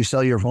say, when you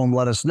sell your home,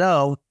 let us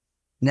know.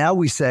 Now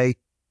we say,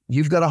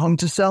 you've got a home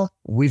to sell.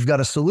 We've got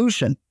a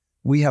solution.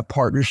 We have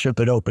partnership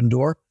at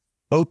Opendoor.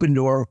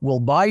 Opendoor will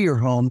buy your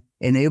home,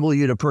 enable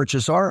you to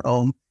purchase our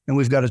home, and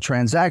we've got a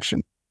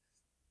transaction.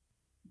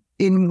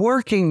 In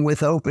working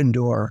with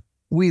Opendoor,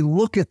 we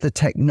look at the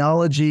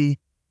technology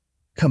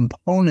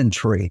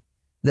componentry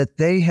that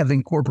they have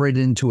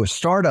incorporated into a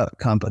startup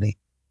company,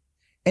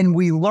 and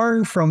we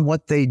learn from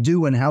what they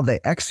do and how they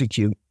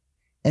execute,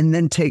 and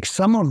then take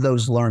some of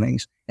those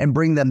learnings and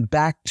bring them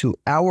back to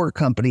our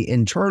company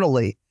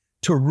internally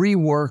to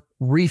rework,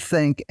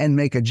 rethink, and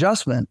make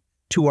adjustment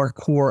to our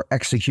core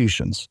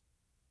executions.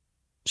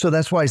 So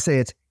that's why I say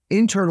it's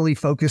internally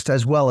focused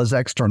as well as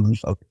externally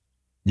focused.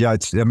 Yeah,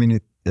 it's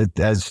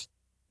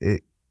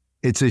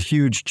a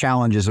huge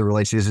challenge as it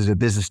relates to, is it a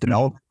business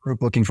development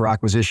group looking for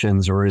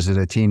acquisitions, or is it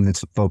a team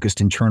that's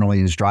focused internally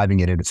and is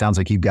driving it? And it sounds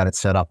like you've got it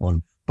set up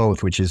on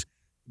both, which is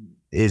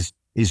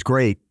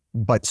great,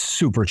 but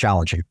super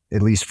challenging,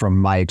 at least from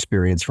my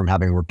experience from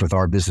having worked with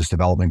our business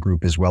development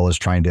group, as well as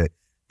trying to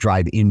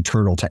drive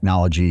internal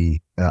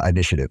technology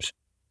initiatives.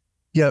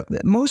 Yeah,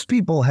 most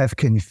people have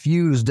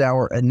confused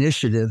our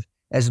initiative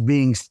as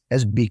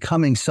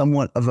becoming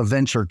somewhat of a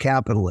venture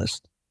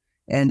capitalist.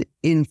 And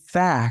in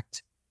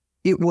fact,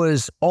 it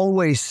was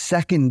always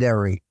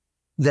secondary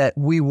that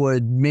we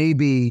would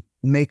maybe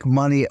make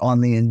money on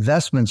the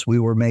investments we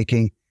were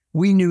making.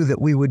 We knew that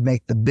we would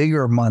make the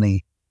bigger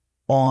money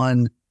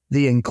on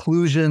the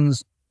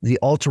inclusions, the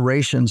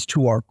alterations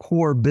to our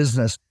core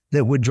business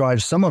that would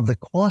drive some of the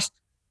cost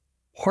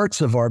parts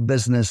of our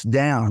business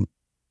down.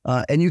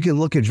 And you can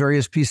look at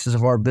various pieces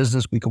of our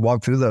business, we could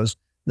walk through those,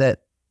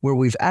 that where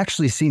we've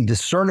actually seen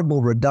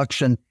discernible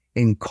reduction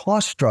in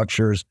cost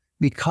structures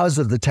because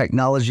of the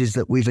technologies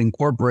that we've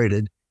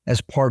incorporated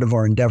as part of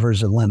our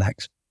endeavors at Lennar.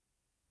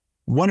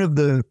 One of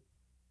the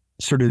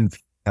sort of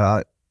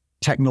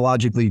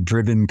technologically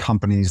driven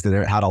companies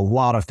that had a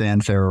lot of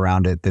fanfare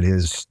around it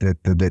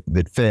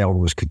that failed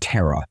was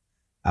Katerra,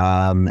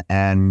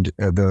 and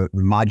the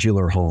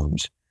modular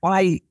homes.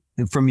 Why,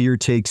 from your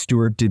take,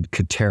 Stuart, did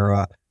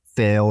Katerra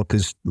fail?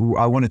 Because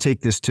I want to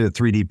take this to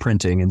 3D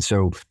printing, and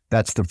so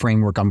that's the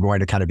framework I'm going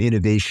to kind of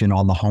innovation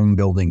on the home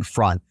building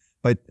front.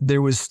 But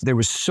there was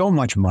so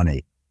much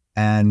money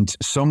and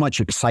so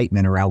much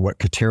excitement around what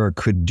Katerra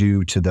could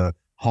do to the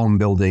home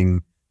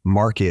building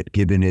market,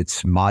 given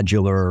its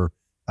modular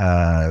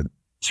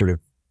sort of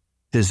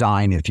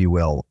design, if you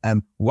will.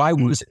 Why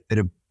was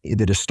it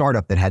that a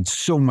startup that had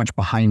so much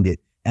behind it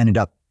ended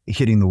up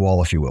hitting the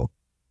wall, if you will?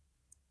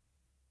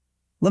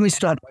 Let me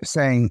start by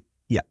saying,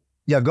 yeah,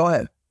 go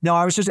ahead. No,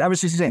 I was just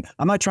saying,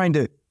 I'm not trying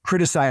to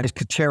criticize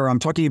Katerra. I'm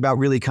talking about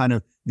really kind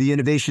of the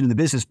innovation in the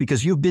business,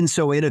 because you've been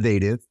so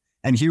innovative,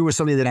 and here was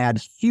something that had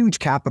huge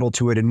capital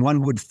to it, and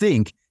one would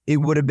think it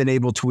would have been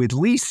able to at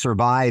least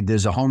survive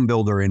as a home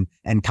builder and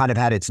kind of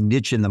had its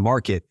niche in the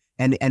market,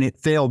 and it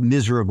failed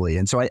miserably.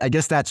 And so I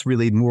guess that's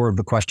really more of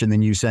the question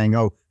than you saying,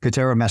 oh,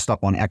 Katerra messed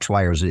up on X,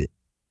 Y, or Z.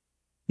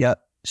 Yeah.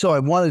 So I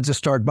wanted to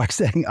start by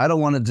saying I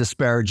don't want to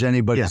disparage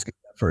anybody's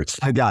efforts.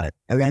 I got it.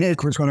 And of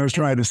course, when I was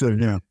trying to say,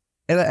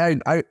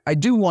 And I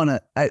do want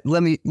to,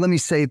 let me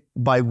say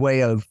by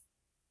way of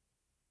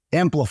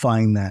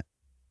amplifying that,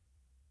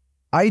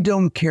 I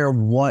don't care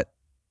what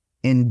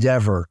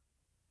endeavor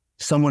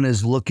someone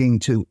is looking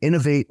to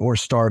innovate or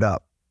start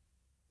up.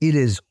 It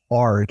is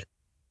hard.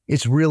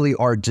 It's really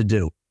hard to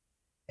do.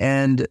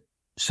 And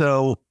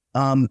so,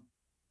 I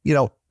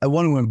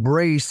want to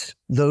embrace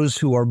those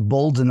who are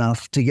bold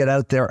enough to get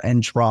out there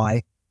and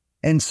try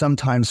and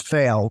sometimes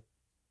fail.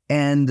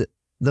 And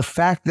the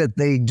fact that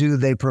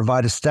they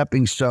provide a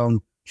stepping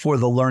stone for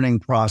the learning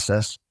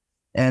process.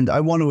 And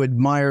I want to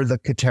admire the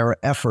Katerra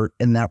effort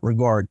in that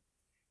regard.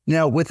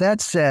 Now, with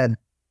that said,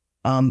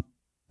 I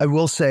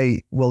will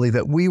say, Willy,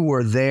 that we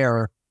were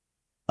there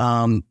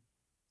in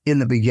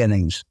the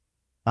beginnings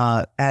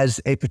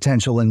as a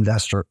potential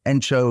investor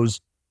and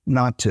chose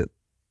not to.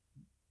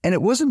 And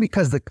it wasn't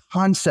because the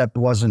concept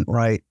wasn't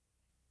right.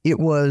 It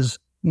was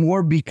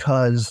more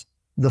because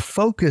the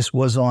focus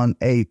was on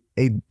a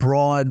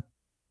broad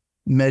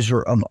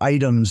measure of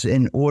items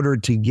in order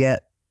to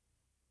get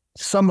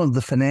some of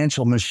the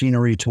financial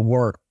machinery to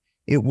work.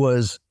 It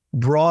was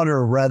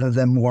broader rather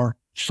than more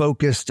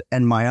focused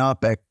and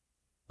myopic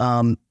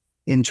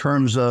in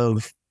terms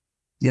of,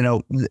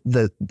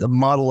 the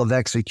model of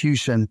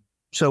execution.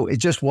 So it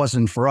just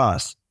wasn't for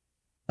us.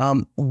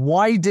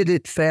 Why did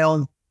it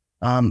fail?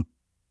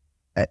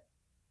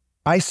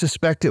 I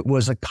suspect it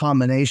was a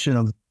combination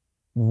of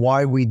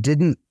why we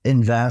didn't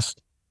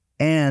invest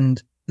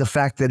and the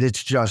fact that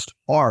it's just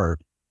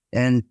hard.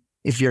 And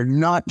if you're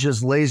not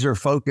just laser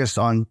focused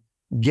on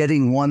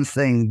getting one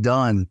thing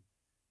done,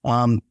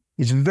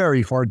 it's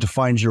very hard to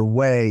find your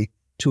way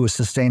to a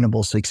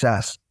sustainable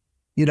success.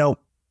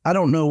 I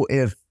don't know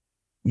if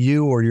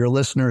you or your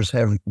listeners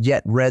have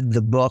yet read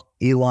the book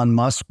Elon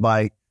Musk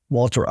by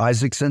Walter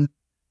Isaacson.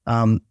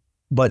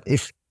 But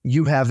if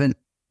you haven't,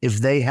 if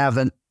they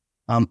haven't,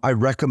 I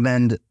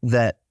recommend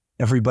that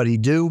everybody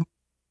do.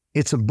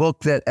 It's a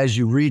book that as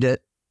you read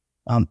it,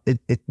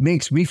 it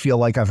makes me feel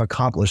like I've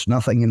accomplished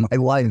nothing in my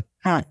life.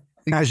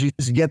 As you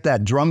just get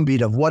that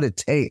drumbeat of what it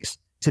takes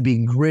to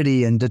be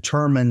gritty and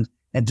determined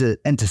and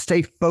to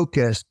stay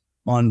focused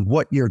on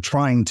what you're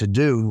trying to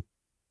do.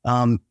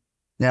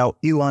 Now,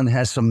 Elon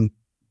has some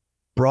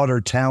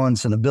broader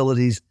talents and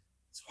abilities.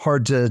 It's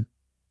hard to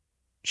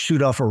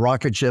shoot off a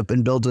rocket ship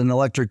and build an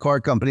electric car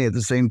company at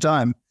the same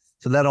time.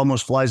 So that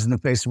almost flies in the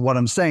face of what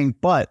I'm saying.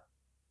 But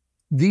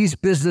these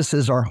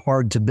businesses are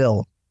hard to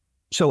build.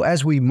 So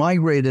as we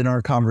migrate in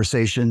our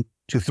conversation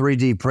to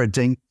 3D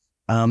printing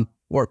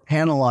or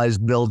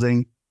panelized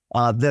building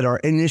that are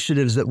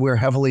initiatives that we're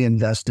heavily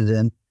invested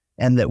in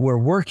and that we're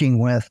working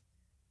with,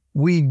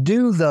 we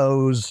do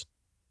those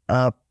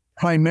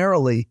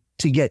primarily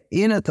to get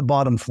in at the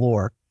bottom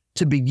floor,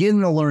 to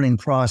begin the learning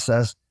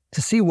process,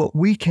 to see what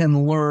we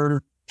can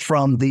learn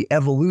from the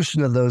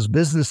evolution of those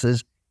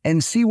businesses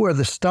and see where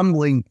the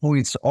stumbling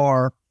points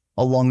are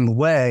along the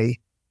way,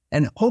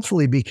 and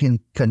hopefully be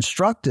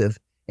constructive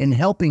in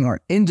helping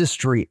our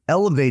industry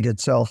elevate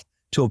itself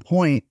to a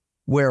point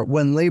where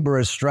when labor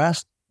is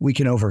stressed, we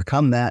can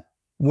overcome that.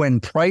 When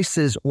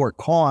prices or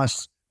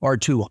costs are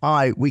too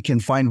high, we can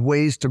find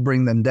ways to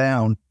bring them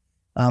down.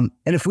 And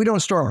if we don't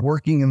start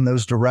working in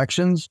those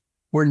directions,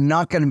 we're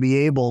not going to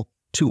be able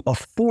to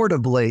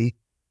affordably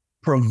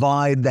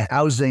provide the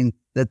housing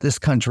that this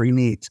country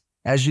needs.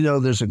 As you know,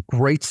 there's a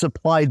great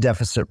supply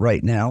deficit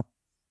right now.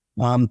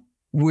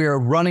 We're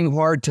running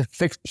hard to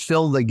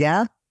fill the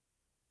gap,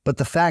 but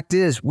the fact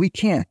is we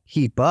can't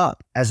keep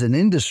up as an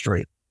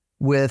industry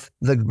with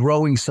the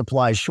growing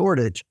supply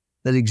shortage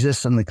that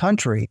exists in the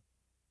country.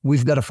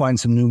 We've got to find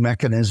some new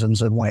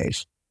mechanisms and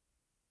ways.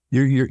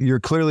 You're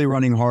clearly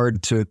running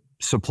hard to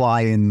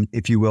supply in,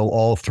 if you will,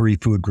 all three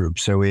food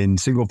groups. So in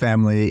single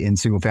family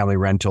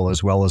rental,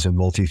 as well as in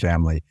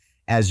multifamily.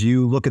 As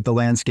you look at the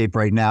landscape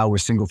right now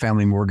with single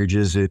family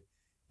mortgages at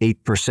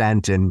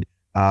 8%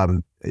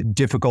 and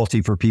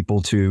difficulty for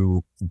people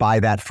to buy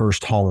that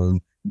first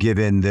home,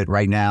 given that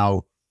right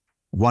now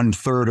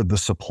 1/3 of the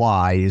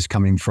supply is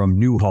coming from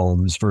new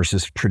homes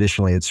versus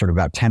traditionally it's sort of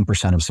about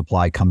 10% of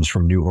supply comes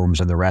from new homes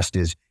and the rest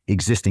is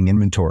existing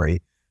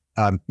inventory.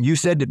 You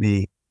said to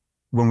me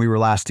when we were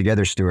last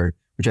together, Stuart,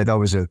 which I thought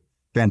was a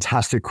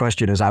fantastic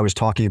question, as I was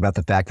talking about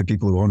the fact that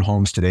people who own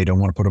homes today don't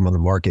want to put them on the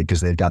market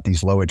because they've got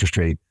these low interest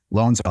rate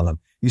loans on them.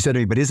 You said to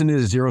me, but isn't it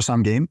a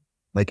zero-sum game?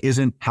 Like,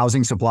 isn't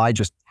housing supply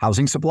just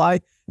housing supply?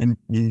 And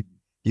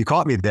you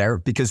caught me there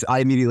because I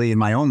immediately, in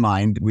my own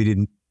mind, we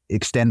didn't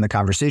extend the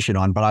conversation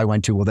on, but I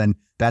went to, well, then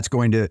that's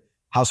going to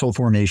household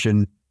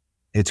formation.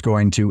 It's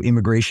going to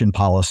immigration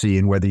policy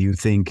and whether you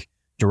think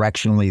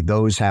directionally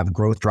those have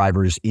growth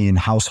drivers in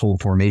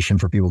household formation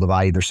for people to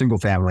buy either single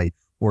family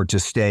or to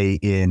stay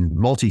in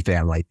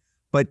multifamily.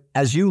 But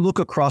as you look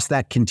across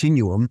that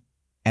continuum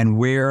and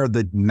where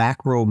the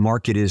macro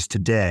market is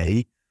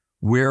today,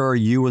 where are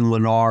you and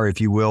Lennar, if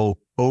you will,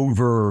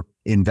 over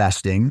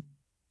investing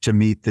to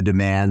meet the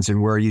demands?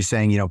 And where are you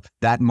saying,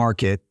 that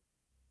market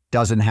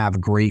doesn't have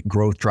great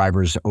growth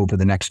drivers over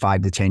the next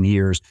 5 to 10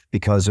 years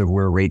because of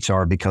where rates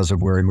are, because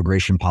of where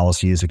immigration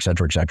policy is, et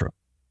cetera, et cetera?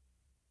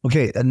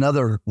 Okay,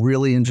 another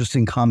really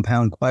interesting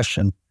compound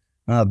question,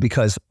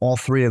 because all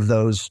three of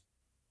those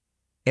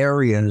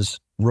areas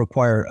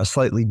require a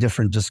slightly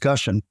different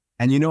discussion.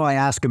 And I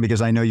ask them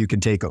because I know you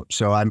can take them.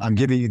 So I'm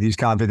giving you these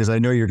comments because I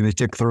know you're going to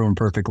tick through them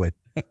perfectly.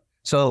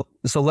 So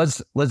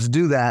let's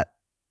do that.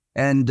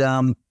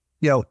 And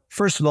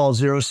first of all,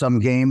 zero-sum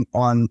game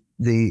on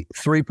the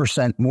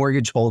 3%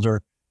 mortgage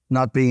holder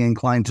not being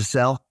inclined to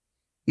sell.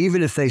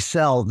 Even if they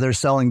sell, they're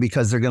selling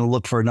because they're going to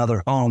look for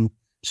another home.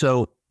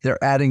 So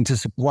they're adding to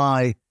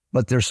supply,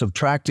 but they're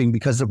subtracting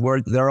because of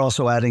where they're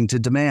also adding to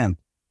demand.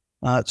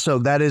 So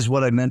that is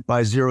what I meant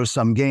by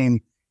zero-sum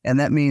game. And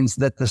that means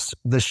that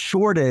the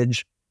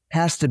shortage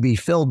has to be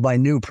filled by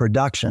new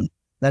production.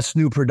 That's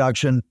new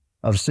production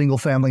of single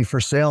family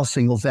for sale,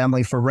 single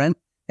family for rent,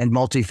 and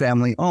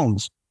multifamily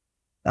homes.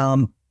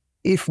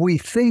 If we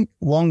think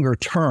longer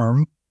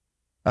term,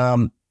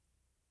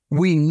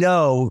 we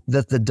know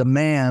that the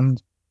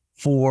demand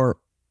for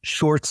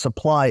short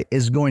supply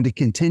is going to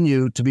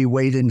continue to be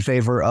weighed in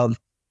favor of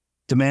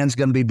demand's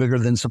going to be bigger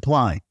than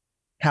supply.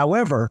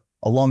 However,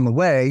 along the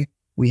way,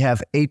 we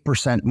have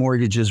 8%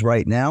 mortgages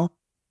right now.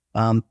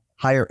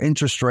 Higher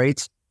interest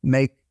rates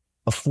make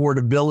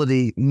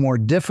affordability more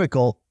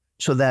difficult,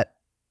 so that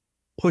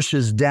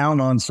pushes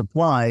down on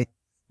supply.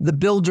 The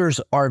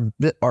builders are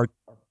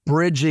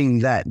bridging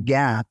that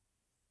gap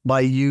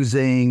by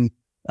using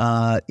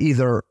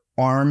either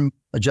ARM,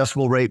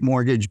 adjustable rate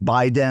mortgage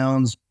buy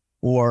downs,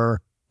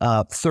 or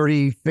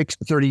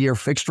 30-year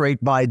fixed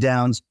rate buy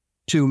downs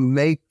to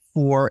make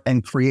for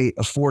and create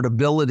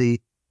affordability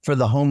for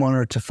the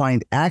homeowner to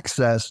find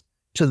access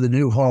to the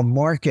new home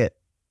market.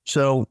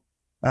 So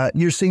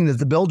you're seeing that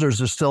the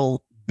builders are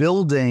still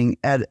building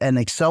at an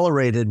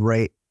accelerated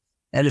rate.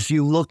 And if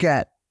you look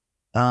at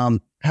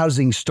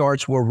housing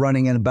starts, we're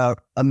running at about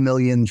 1.3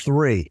 million.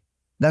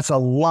 That's a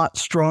lot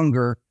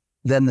stronger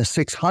than the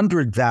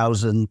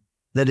 600,000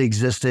 that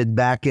existed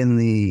back in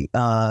the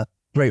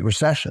Great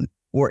Recession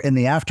or in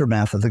the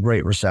aftermath of the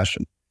Great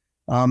Recession.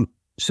 But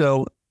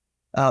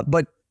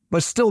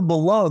still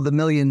below the 1.5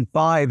 million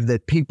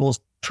that people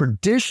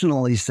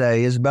traditionally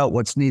say is about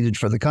what's needed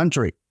for the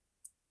country.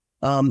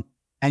 And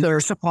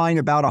they're supplying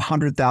about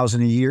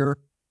 100,000 a year.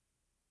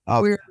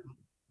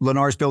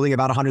 Lennar's building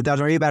about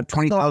 100,000. Are you about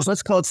 20,000?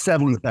 Let's call it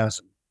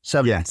 70,000.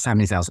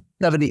 70,000.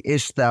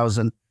 70-ish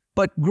thousand,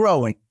 but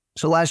growing.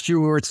 So last year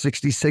we were at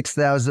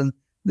 66,000.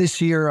 This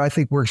year, I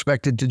think we're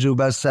expected to do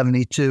about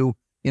 72.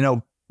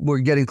 We're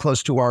getting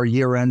close to our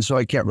year end, so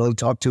I can't really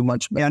talk too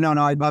much. Yeah, no,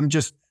 I'm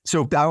just,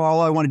 so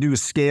all I want to do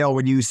is scale.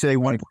 When you say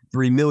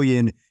 1.3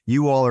 million,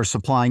 you all are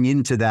supplying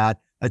into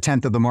that a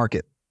tenth of the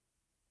market.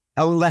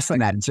 Oh, less than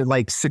that. It's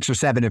like 6 or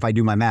 7 if I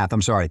do my math.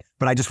 I'm sorry.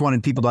 But I just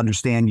wanted people to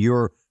understand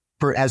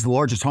as the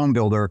largest home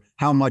builder,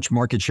 how much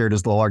market share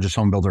does the largest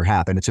home builder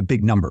have? And it's a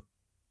big number.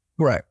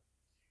 Correct.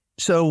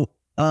 So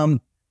on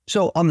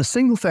the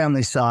single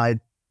family side,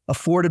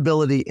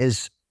 affordability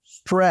is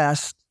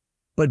stressed,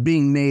 but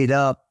being made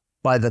up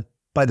by the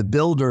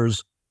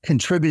builders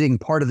contributing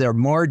part of their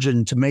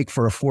margin to make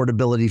for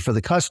affordability for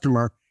the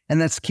customer. And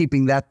that's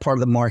keeping that part of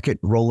the market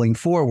rolling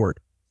forward.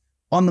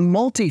 On the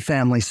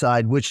multifamily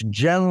side, which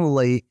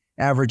generally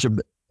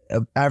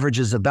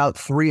averages about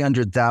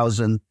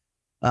 300,000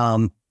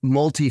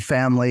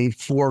 multifamily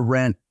for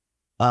rent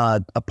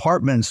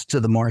apartments to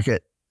the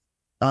market,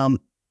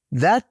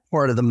 that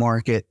part of the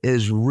market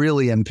is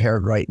really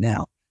impaired right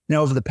now.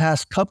 Now, over the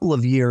past couple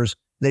of years,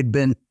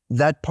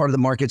 that part of the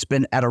market's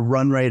been at a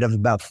run rate of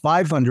about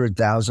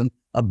 500,000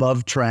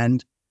 above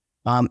trend,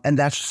 and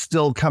that's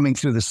still coming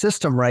through the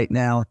system right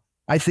now.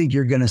 I think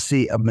you're going to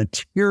see a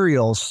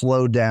material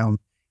slowdown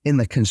in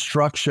the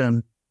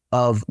construction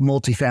of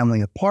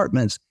multifamily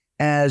apartments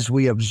as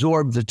we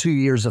absorb the 2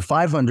 years of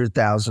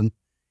 500,000,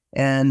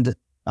 and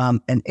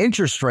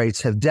interest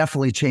rates have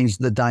definitely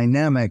changed the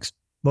dynamics,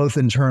 both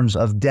in terms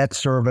of debt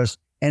service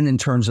and in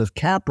terms of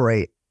cap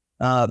rate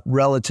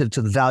relative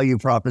to the value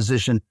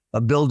proposition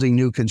of building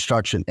new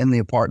construction in the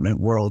apartment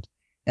world.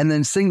 And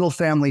then single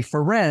family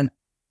for rent,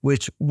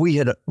 which we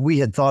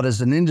had thought as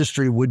an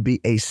industry would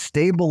be a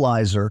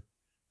stabilizer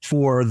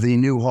for the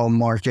new home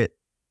market,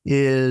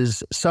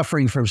 is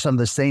suffering from some of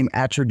the same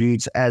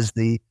attributes as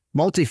the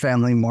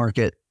multifamily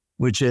market,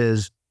 which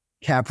is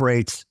cap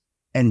rates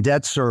and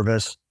debt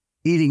service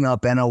eating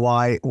up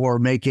NOI or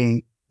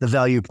making the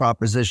value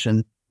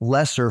proposition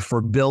lesser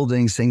for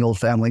building single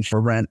family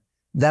for rent.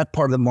 That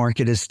part of the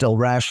market is still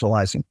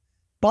rationalizing.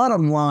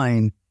 Bottom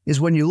line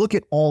is when you look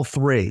at all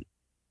three,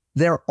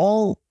 they're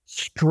all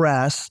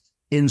stressed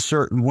in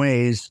certain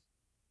ways,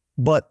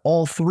 but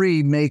all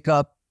three make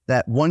up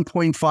that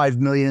 1.5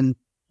 million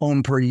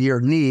home per year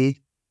need,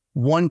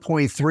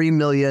 1.3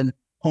 million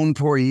home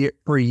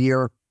per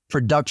year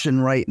production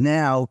right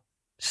now,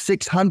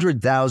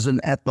 600,000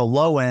 at the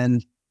low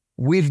end.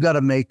 We've got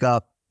to make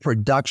up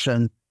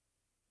production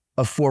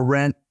of for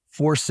rent,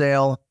 for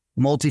sale,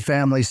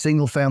 multifamily,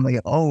 single family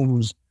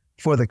homes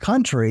for the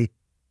country.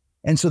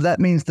 And so that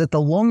means that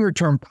the longer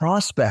term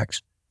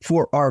prospects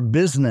for our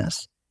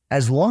business,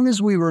 as long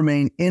as we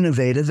remain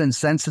innovative and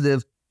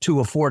sensitive to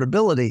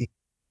affordability,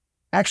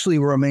 actually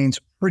remains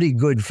pretty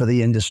good for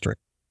the industry.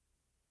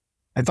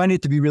 I find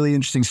it to be really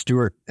interesting,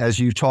 Stuart, as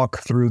you talk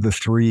through the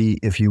three,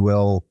 if you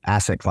will,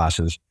 asset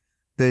classes,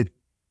 that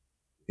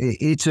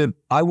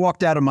I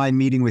walked out of my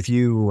meeting with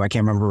you, I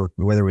can't remember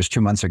whether it was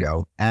 2 months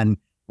ago, and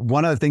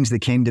one of the things that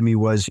came to me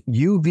was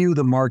you view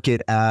the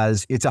market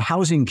as it's a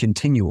housing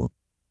continuum.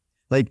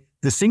 Like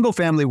the single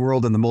family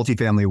world and the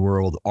multifamily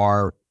world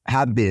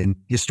have been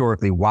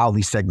historically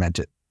wildly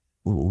segmented.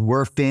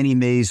 We're Fannie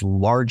Mae's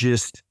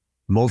largest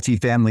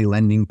multifamily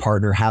lending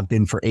partner, have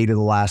been for 8 of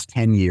the last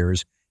 10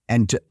 years.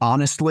 And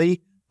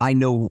honestly, I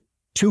know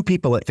 2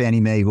 people at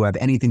Fannie Mae who have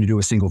anything to do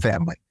with single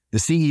family, the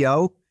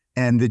CEO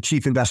and the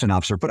chief investment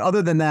officer. But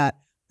other than that,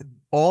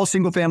 all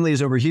single family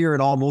is over here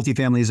and all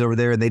multifamily is over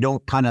there, and they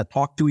don't kind of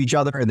talk to each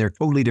other, and they're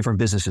totally different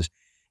businesses.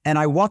 And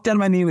I walked out of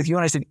my meeting with you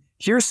and I said,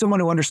 here's someone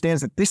who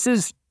understands that this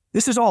is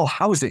all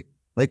housing.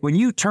 Like when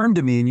you turned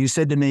to me and you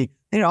said to me,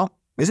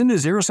 isn't it a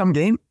zero-sum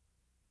game?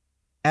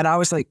 And I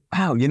was like,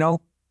 wow,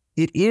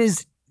 it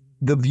is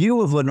the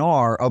view of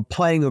Lennar of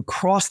playing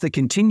across the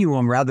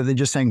continuum rather than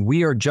just saying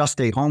we are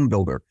just a home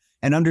builder,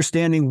 and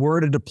understanding where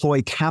to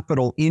deploy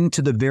capital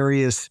into the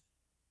various,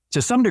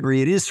 to some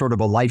degree, it is sort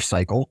of a life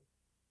cycle.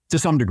 To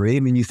some degree, I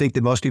mean, you think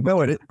that most people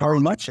know it very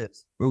much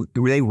is.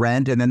 They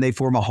rent and then they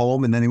form a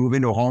home and then they move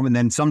into a home, and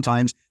then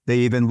sometimes they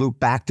even loop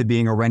back to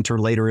being a renter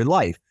later in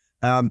life.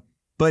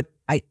 But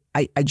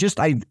I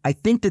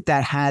think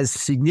that has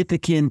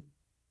significant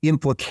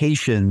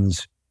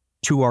implications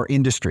to our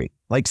industry.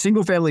 Like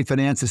single family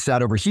finance is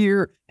sat over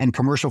here and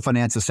commercial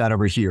finance is sat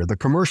over here. The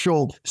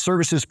commercial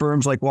services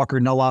firms like Walker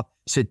Dunlop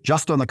sit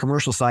just on the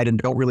commercial side and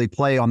don't really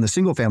play on the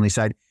single family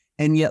side.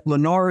 And yet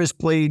Lennar is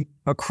played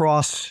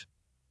across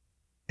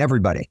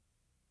everybody.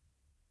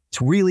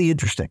 It's really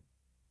interesting.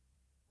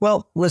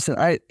 Well, listen,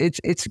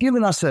 it's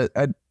given us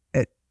an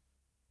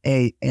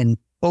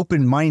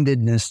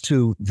open-mindedness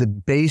to the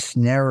base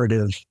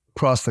narrative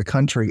across the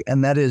country.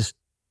 And that is,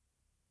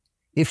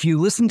 if you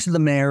listen to the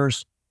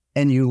mayors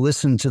and you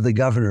listen to the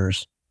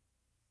governors,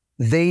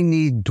 they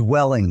need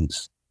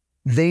dwellings.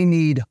 They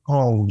need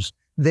homes.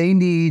 They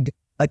need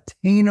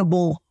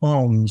attainable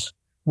homes,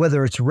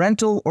 whether it's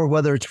rental or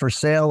whether it's for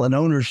sale and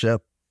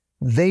ownership.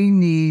 They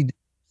need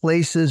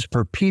places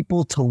for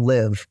people to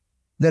live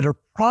that are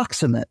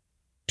proximate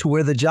to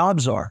where the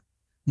jobs are.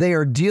 They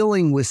are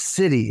dealing with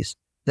cities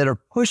that are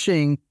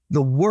pushing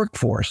the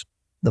workforce,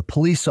 the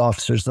police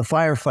officers, the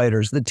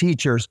firefighters, the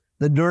teachers,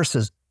 the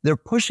nurses. They're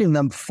pushing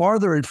them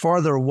farther and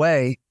farther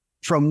away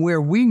from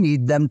where we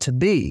need them to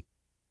be.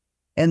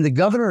 And the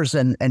governors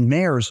and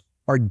mayors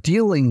are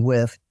dealing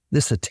with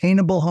this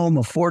attainable home,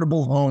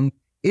 affordable home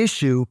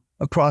issue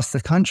across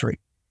the country.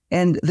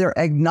 And they're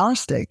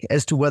agnostic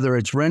as to whether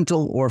it's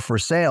rental or for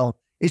sale.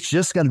 It's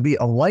just going to be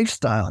a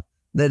lifestyle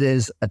that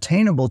is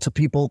attainable to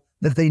people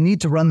that they need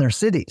to run their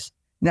cities.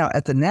 Now,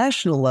 at the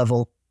national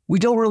level, we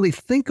don't really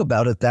think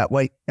about it that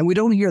way, and we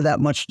don't hear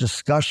that much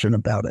discussion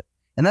about it.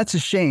 And that's a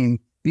shame,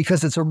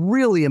 because it's a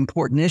really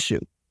important issue.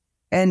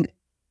 And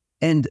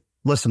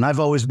listen, I've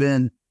always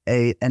been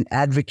an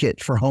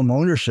advocate for home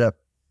ownership,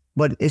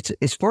 but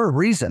it's for a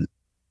reason.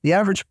 The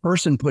average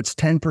person puts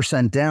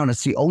 10% down.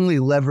 It's the only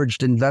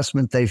leveraged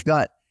investment they've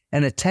got.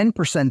 And at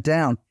 10%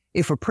 down,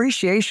 if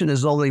appreciation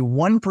is only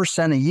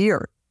 1% a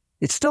year,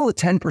 it's still a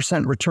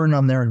 10% return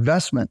on their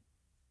investment.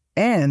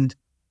 And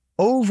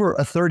over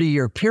a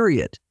 30-year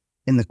period,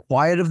 in the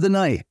quiet of the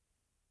night,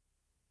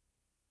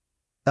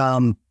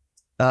 the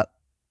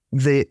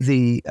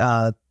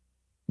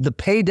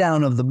pay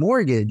down of the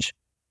mortgage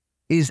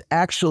is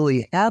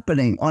actually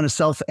happening on a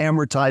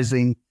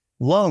self-amortizing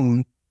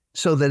loan,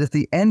 so that at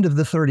the end of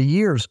the 30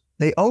 years,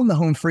 they own the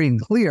home free and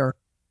clear,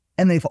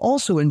 and they've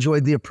also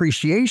enjoyed the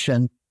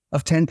appreciation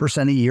of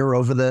 10% a year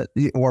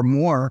or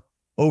more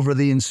over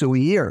the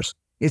ensuing years.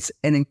 It's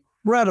an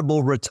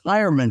incredible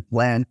retirement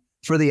plan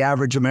for the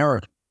average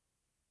American.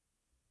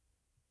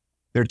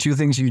 There are two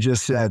things you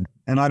just said,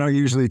 and I don't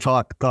usually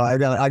talk. I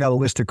got a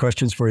list of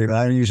questions for you, but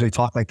I don't usually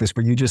talk like this.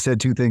 But you just said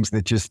two things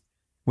that just,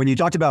 when you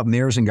talked about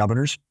mayors and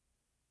governors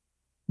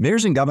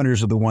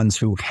are the ones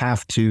who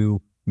have to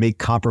make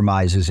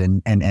compromises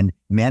and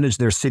manage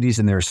their cities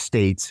and their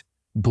states,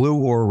 blue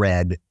or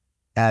red,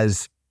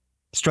 as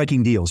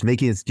striking deals,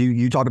 making it.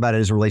 You talk about it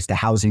as it relates to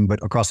housing, but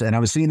across. And I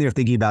was sitting there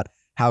thinking about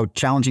how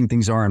challenging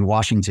things are in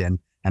Washington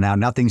and how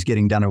nothing's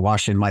getting done in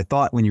Washington. My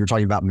thought when you were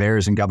talking about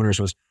mayors and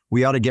governors was,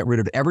 we ought to get rid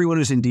of everyone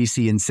who's in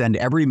D.C. and send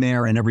every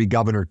mayor and every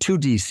governor to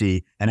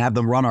D.C. and have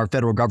them run our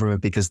federal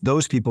government, because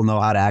those people know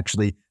how to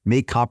actually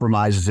make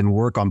compromises and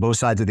work on both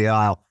sides of the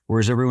aisle,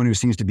 whereas everyone who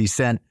seems to be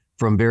sent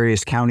from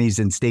various counties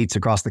and states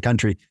across the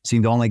country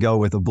seem to only go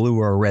with a blue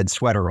or a red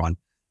sweater on.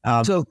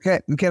 So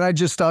can I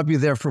just stop you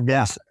there for a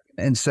minute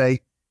and say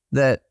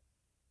that,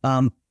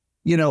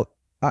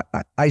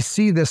 I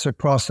see this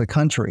across the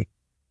country,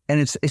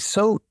 and it's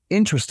so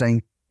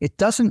interesting. It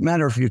doesn't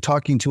matter if you're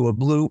talking to a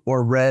blue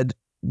or red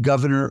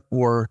governor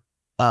or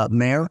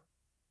mayor.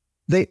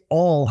 They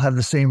all have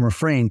the same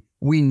refrain: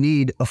 we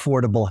need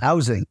affordable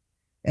housing.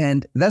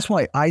 And that's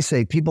why I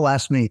say, people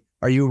ask me,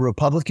 are you a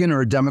Republican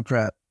or a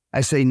Democrat?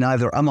 I say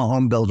neither. I'm a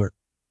home builder.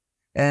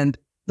 And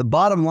the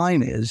bottom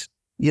line is,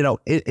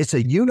 it's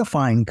a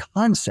unifying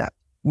concept.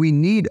 We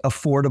need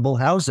affordable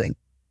housing.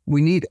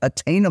 We need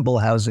attainable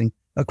housing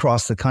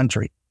across the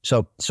country.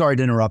 So sorry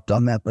to interrupt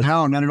on that, but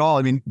no, not at all.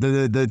 I mean,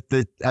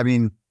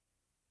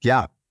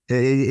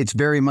 it's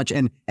very much,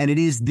 and it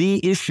is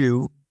the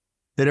issue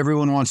that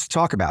everyone wants to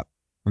talk about.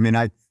 I mean,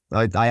 I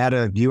had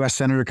a U.S.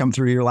 Senator come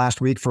through here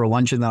last week for a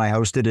luncheon that I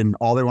hosted, and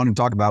all they wanted to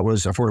talk about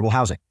was affordable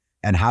housing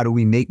and how do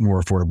we make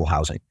more affordable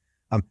housing.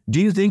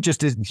 Do you think, just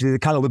to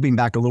kind of looping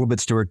back a little bit,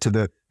 Stuart, to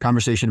the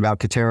conversation about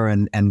Katerra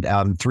and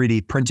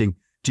 3D printing,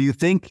 do you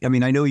think, I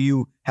mean, I know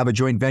you have a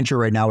joint venture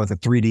right now with a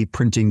 3D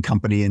printing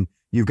company, and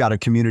you've got a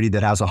community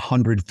that has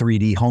 100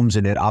 3D homes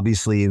in it.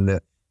 Obviously, in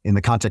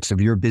the context of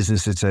your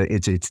business, it's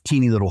a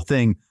teeny little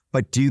thing.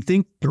 But do you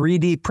think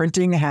 3D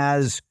printing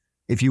has,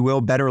 if you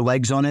will, better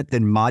legs on it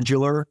than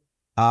modular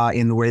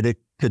in the way that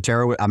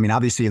Katerra, I mean,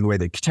 obviously in the way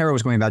that Katerra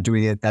was going about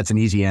doing it, that's an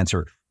easy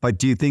answer. But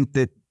do you think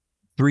that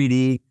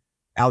 3D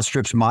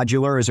outstrips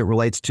modular as it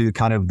relates to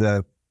kind of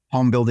the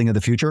home building of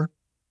the future?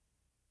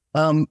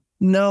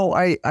 No,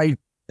 I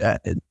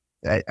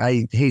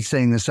hate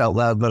saying this out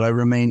loud, but I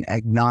remain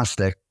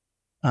agnostic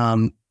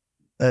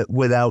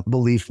without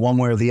belief one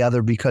way or the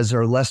other, because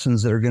there are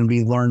lessons that are going to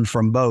be learned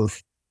from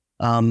both.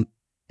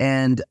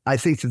 And I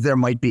think that there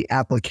might be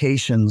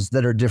applications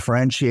that are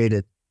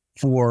differentiated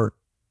for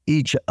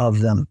each of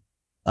them.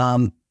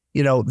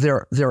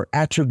 There are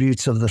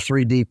attributes of the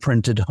 3D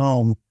printed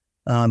home.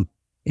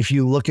 If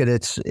you look at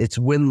its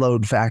wind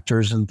load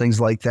factors and things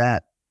like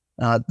that,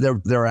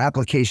 there are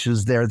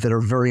applications there that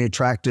are very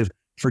attractive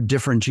for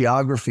different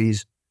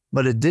geographies.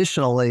 But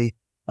additionally,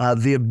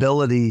 the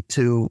ability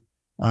to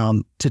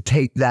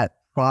take that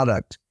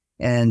product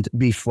and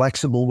be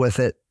flexible with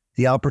it,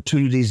 the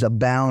opportunities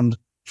abound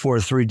for a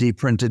 3D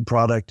printed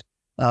product,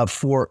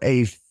 for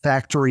a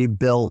factory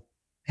built,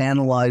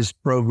 analyzed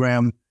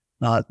program.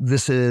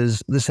 This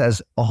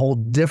has a whole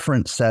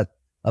different set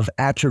of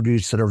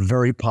attributes that are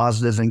very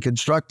positive and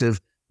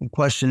constructive. The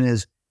question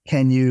is,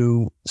 can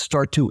you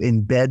start to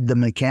embed the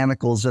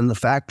mechanicals in the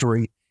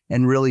factory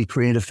and really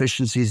create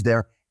efficiencies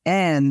there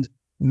and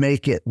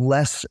make it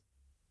less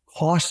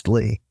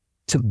costly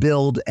to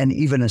build and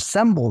even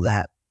assemble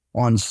that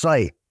on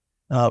site?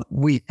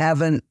 We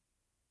haven't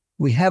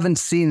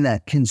seen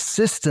that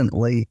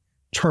consistently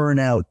turn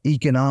out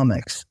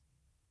economics,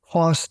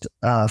 cost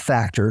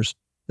factors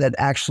that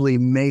actually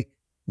make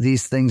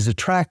these things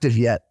attractive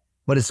yet,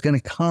 but it's going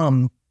to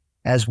come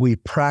as we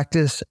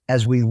practice,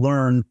 as we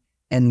learn,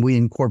 and we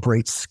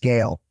incorporate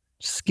scale.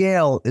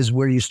 Scale is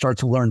where you start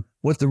to learn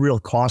what the real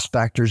cost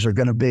factors are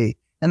going to be,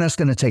 and that's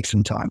going to take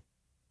some time.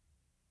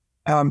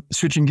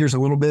 Switching gears a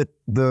little bit,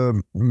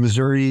 the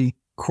Missouri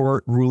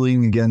court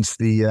ruling against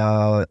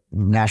the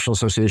National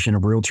Association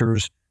of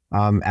Realtors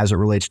as it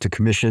relates to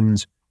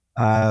commissions.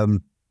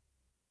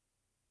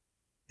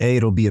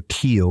 It'll be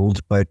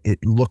appealed, but it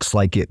looks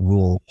like it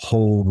will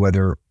hold,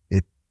 whether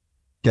it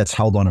gets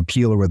held on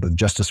appeal or whether the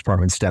Justice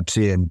Department steps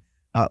in.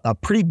 A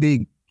pretty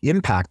big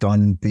impact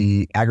on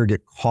the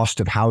aggregate cost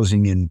of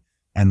housing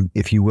and,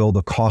 if you will,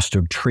 the cost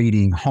of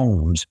trading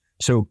homes.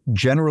 So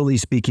generally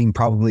speaking,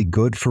 probably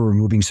good for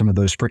removing some of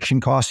those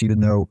friction costs, even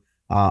though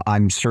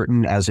I'm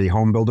certain as a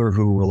home builder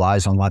who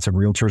relies on lots of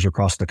realtors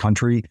across the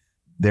country,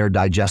 they're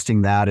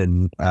digesting that,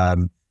 and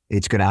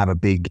it's going to have a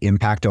big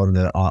impact on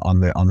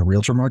the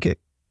realtor market.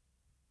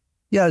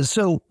 Yeah.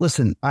 So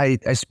listen, I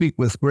speak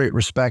with great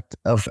respect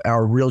of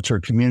our realtor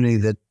community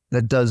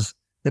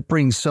that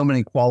brings so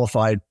many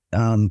qualified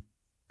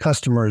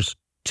customers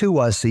to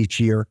us each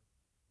year,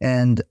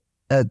 and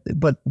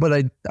but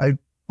I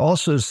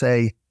also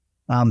say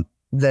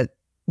that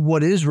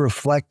what is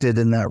reflected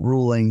in that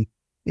ruling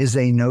is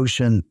a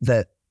notion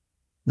that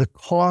the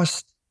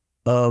cost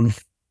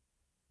of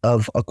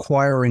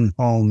acquiring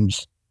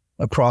homes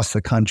across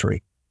the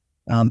country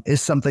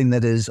is something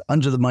that is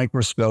under the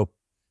microscope.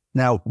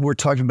 Now, we're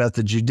talking about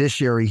the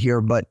judiciary here,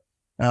 but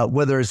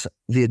whether it's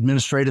the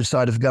administrative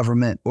side of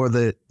government or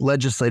the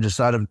legislative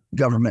side of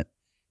government,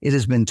 it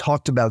has been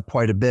talked about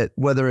quite a bit,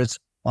 whether it's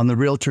on the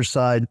realtor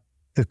side,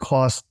 the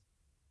cost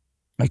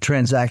of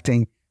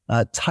transacting,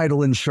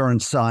 title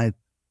insurance side.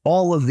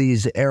 All of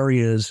these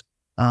areas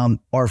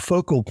are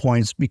focal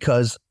points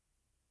because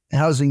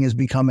housing is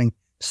becoming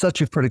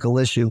such a critical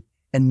issue,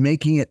 and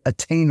making it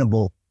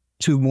attainable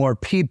to more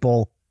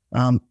people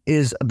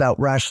is about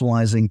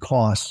rationalizing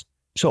costs.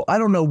 So I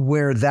don't know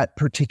where that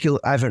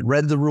I haven't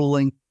read the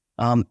ruling.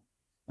 I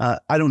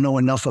don't know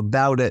enough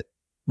about it,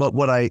 but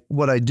what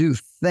I do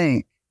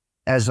think,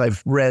 as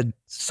I've read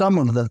some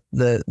of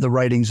the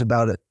writings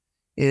about it,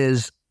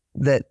 is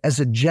that as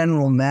a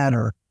general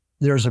matter,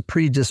 there's a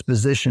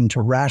predisposition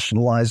to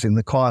rationalizing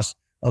the cost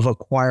of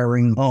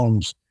acquiring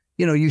homes.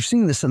 You've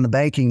seen this in the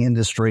banking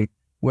industry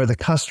where the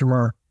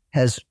customer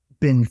has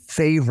been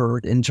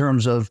favored in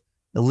terms of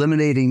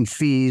eliminating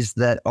fees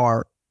that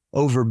are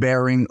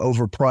overbearing,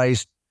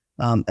 overpriced,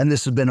 and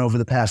this has been over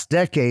the past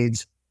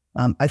decades.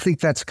 I think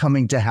that's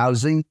coming to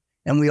housing,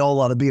 and we all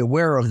ought to be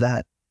aware of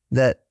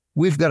that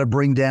we've got to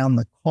bring down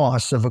the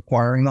costs of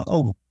acquiring a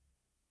home.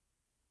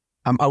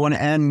 I want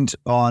to end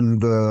on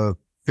the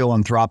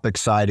philanthropic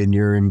side in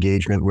your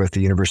engagement with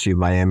the University of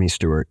Miami,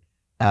 Stuart.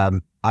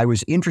 I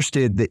was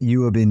interested that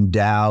you have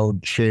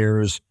endowed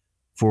chairs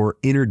for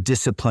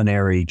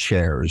interdisciplinary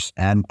chairs,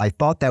 and I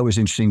thought that was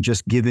interesting,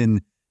 just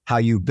given how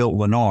you built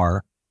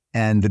Lennar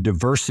and the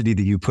diversity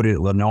that you put at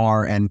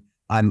Lennar. And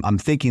I'm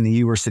thinking that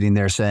you were sitting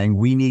there saying,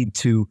 we need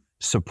to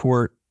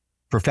support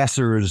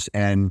professors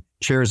and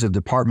chairs of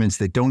departments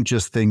that don't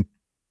just think,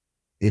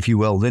 if you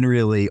will,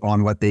 linearly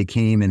on what they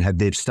came and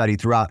they've studied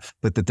throughout,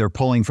 but that they're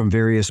pulling from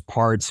various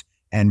parts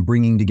and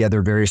bringing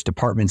together various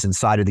departments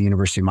inside of the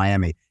University of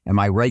Miami. Am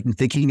I right in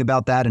thinking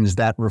about that? And is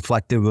that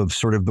reflective of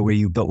sort of the way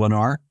you built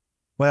Lennar?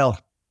 Well,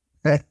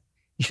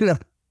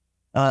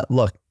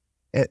 look,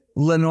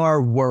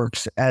 Lennar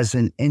works as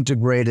an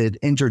integrated,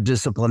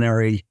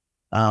 interdisciplinary,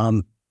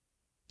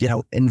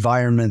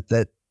 environment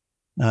that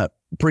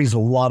brings a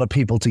lot of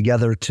people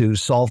together to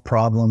solve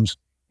problems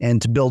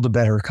and to build a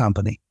better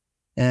company.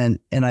 And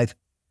I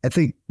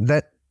think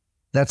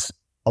that's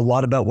a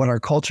lot about what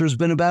our culture has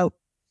been about.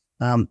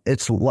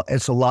 It's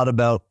a lot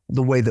about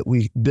the way that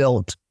we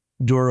built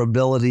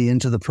durability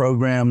into the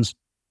programs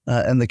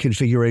and the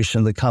configuration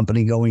of the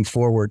company going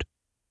forward.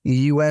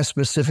 You asked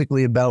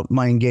specifically about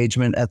my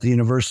engagement at the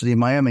University of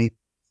Miami.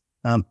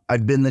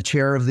 I've been the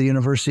chair of the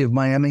University of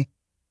Miami.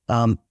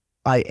 I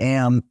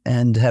am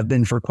and have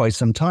been for quite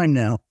some time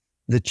now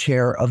the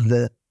chair of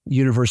the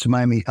University of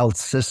Miami Health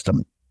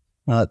System.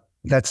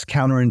 That's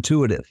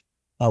counterintuitive.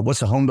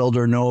 What's a home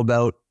builder know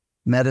about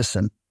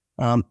medicine?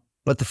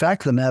 But the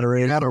fact of the matter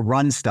is, you got to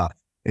run stuff.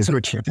 Is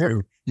what you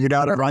do. You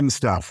got to run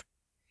stuff.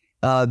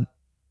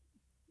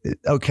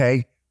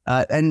 Okay,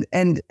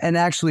 and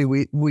actually,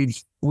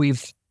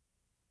 we've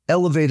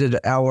elevated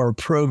our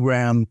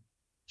program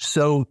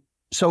so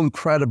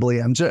incredibly.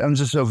 I'm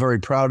just so very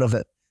proud of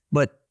it.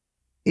 But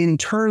in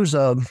terms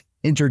of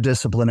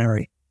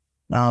interdisciplinary,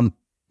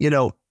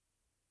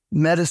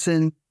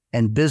 medicine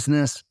and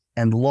business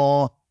and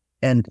law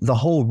and the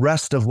whole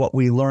rest of what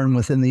we learn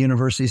within the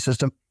university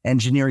system,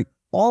 engineering,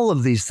 all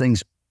of these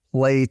things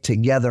play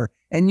together.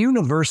 And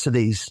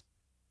universities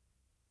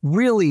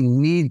really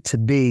need to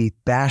be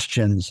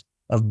bastions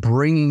of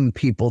bringing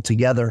people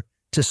together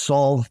to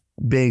solve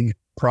big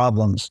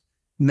problems.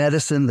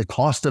 Medicine, the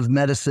cost of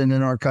medicine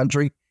in our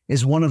country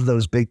is one of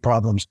those big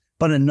problems.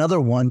 But another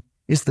one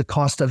is the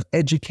cost of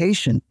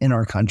education in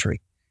our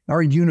country.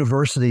 Our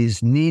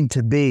universities need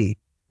to be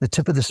the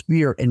tip of the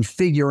spear in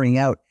figuring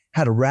out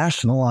how to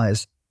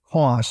rationalize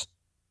cost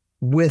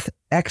with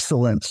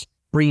excellence,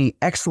 bringing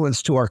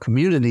excellence to our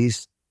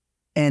communities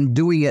and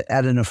doing it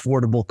at an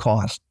affordable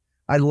cost.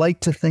 I like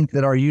to think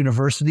that our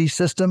university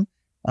system,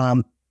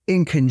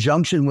 in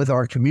conjunction with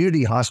our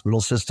community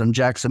hospital system,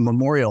 Jackson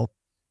Memorial,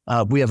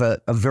 we have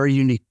a very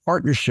unique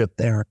partnership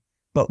there,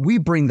 but we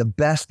bring the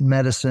best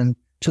medicine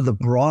to the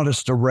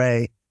broadest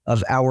array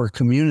of our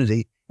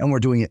community, and we're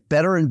doing it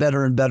better and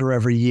better and better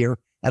every year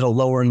at a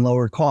lower and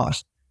lower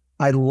cost.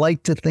 I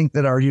like to think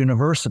that our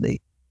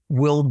university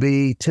will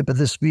be tip of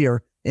the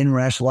spear in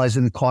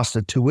rationalizing the cost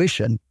of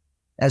tuition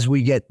as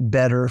we get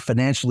better,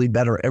 financially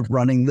better at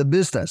running the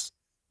business.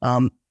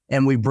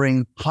 And we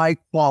bring high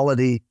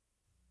quality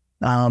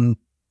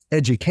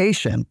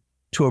education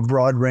to a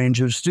broad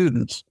range of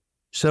students.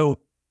 So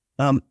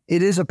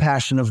it is a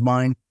passion of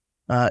mine,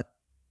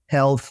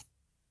 health,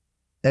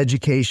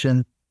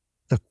 education,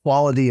 the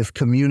quality of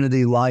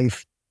community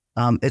life.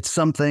 It's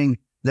something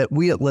that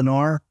we at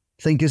Lennar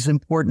think is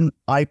important.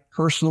 I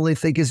personally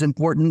think is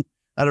important.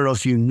 I don't know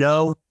if you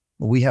know,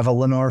 we have a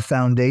Lennar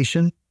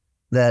Foundation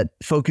that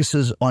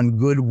focuses on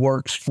good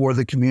works for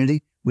the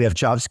community. We have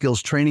job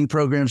skills training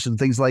programs and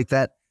things like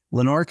that.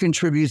 Lennar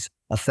contributes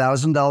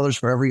 $1,000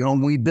 for every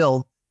home we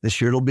build.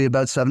 This year it'll be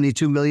about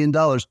 $72 million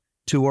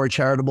to our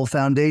charitable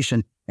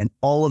foundation. And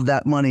all of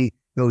that money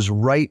goes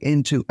right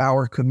into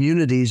our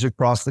communities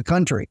across the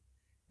country.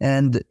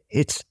 And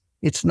it's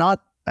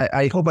not,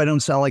 I hope I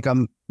don't sound like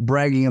I'm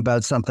bragging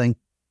about something,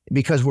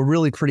 because we're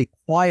really pretty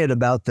quiet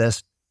about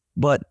this,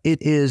 but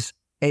it is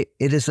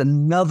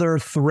another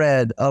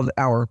thread of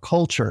our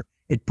culture.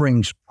 It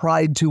brings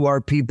pride to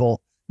our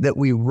people that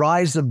we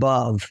rise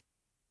above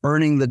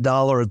earning the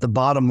dollar at the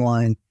bottom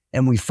line,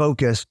 and we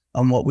focus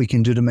on what we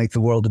can do to make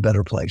the world a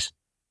better place.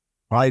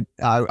 I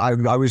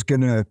was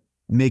going to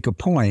make a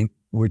point,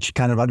 which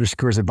kind of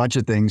underscores a bunch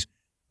of things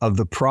of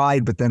the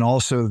pride, but then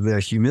also the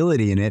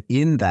humility in it,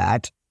 in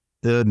that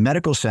the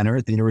medical center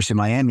at the University of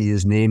Miami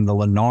is named the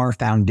Lennar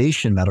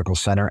Foundation Medical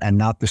Center and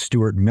not the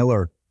Stuart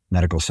Miller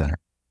Medical Center.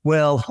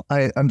 Well,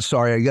 I'm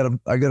sorry,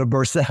 I gotta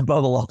burst that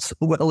bubble also,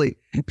 Willy,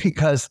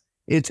 because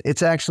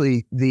it's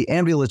actually the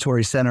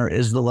ambulatory center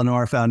is the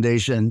Lennar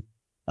Foundation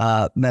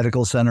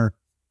Medical Center,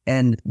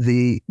 and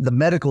the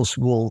medical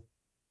school.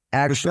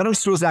 Actually, medical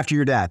school is after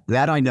your dad.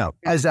 That I know.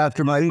 As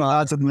after my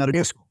dad's at the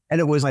medical school, and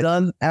it was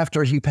done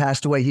after he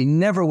passed away. He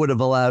never would have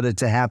allowed it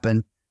to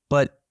happen,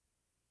 but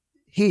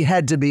he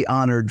had to be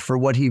honored for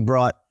what he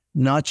brought,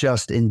 not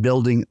just in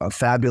building a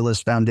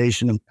fabulous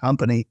foundation and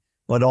company,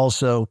 but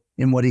also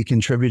in what he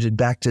contributed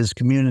back to his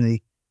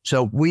community.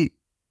 So we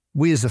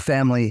as a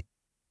family,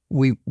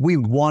 we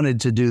wanted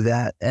to do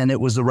that, and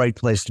it was the right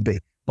place to be.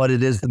 But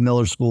it is the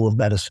Miller School of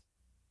Medicine.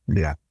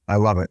 Yeah, I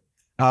love it.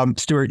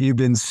 Stuart, you've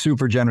been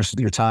super generous with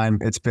your time.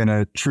 It's been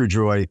a true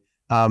joy.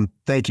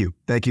 Thank you.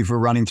 Thank you for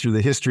running through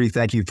the history.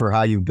 Thank you for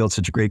how you've built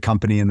such a great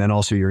company, and then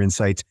also your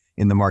insights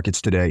in the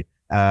markets today.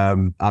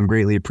 I'm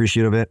greatly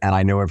appreciative of it, and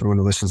I know everyone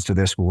who listens to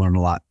this will learn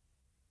a lot.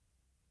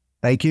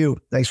 Thank you.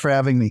 Thanks for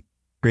having me.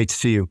 Great to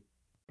see you.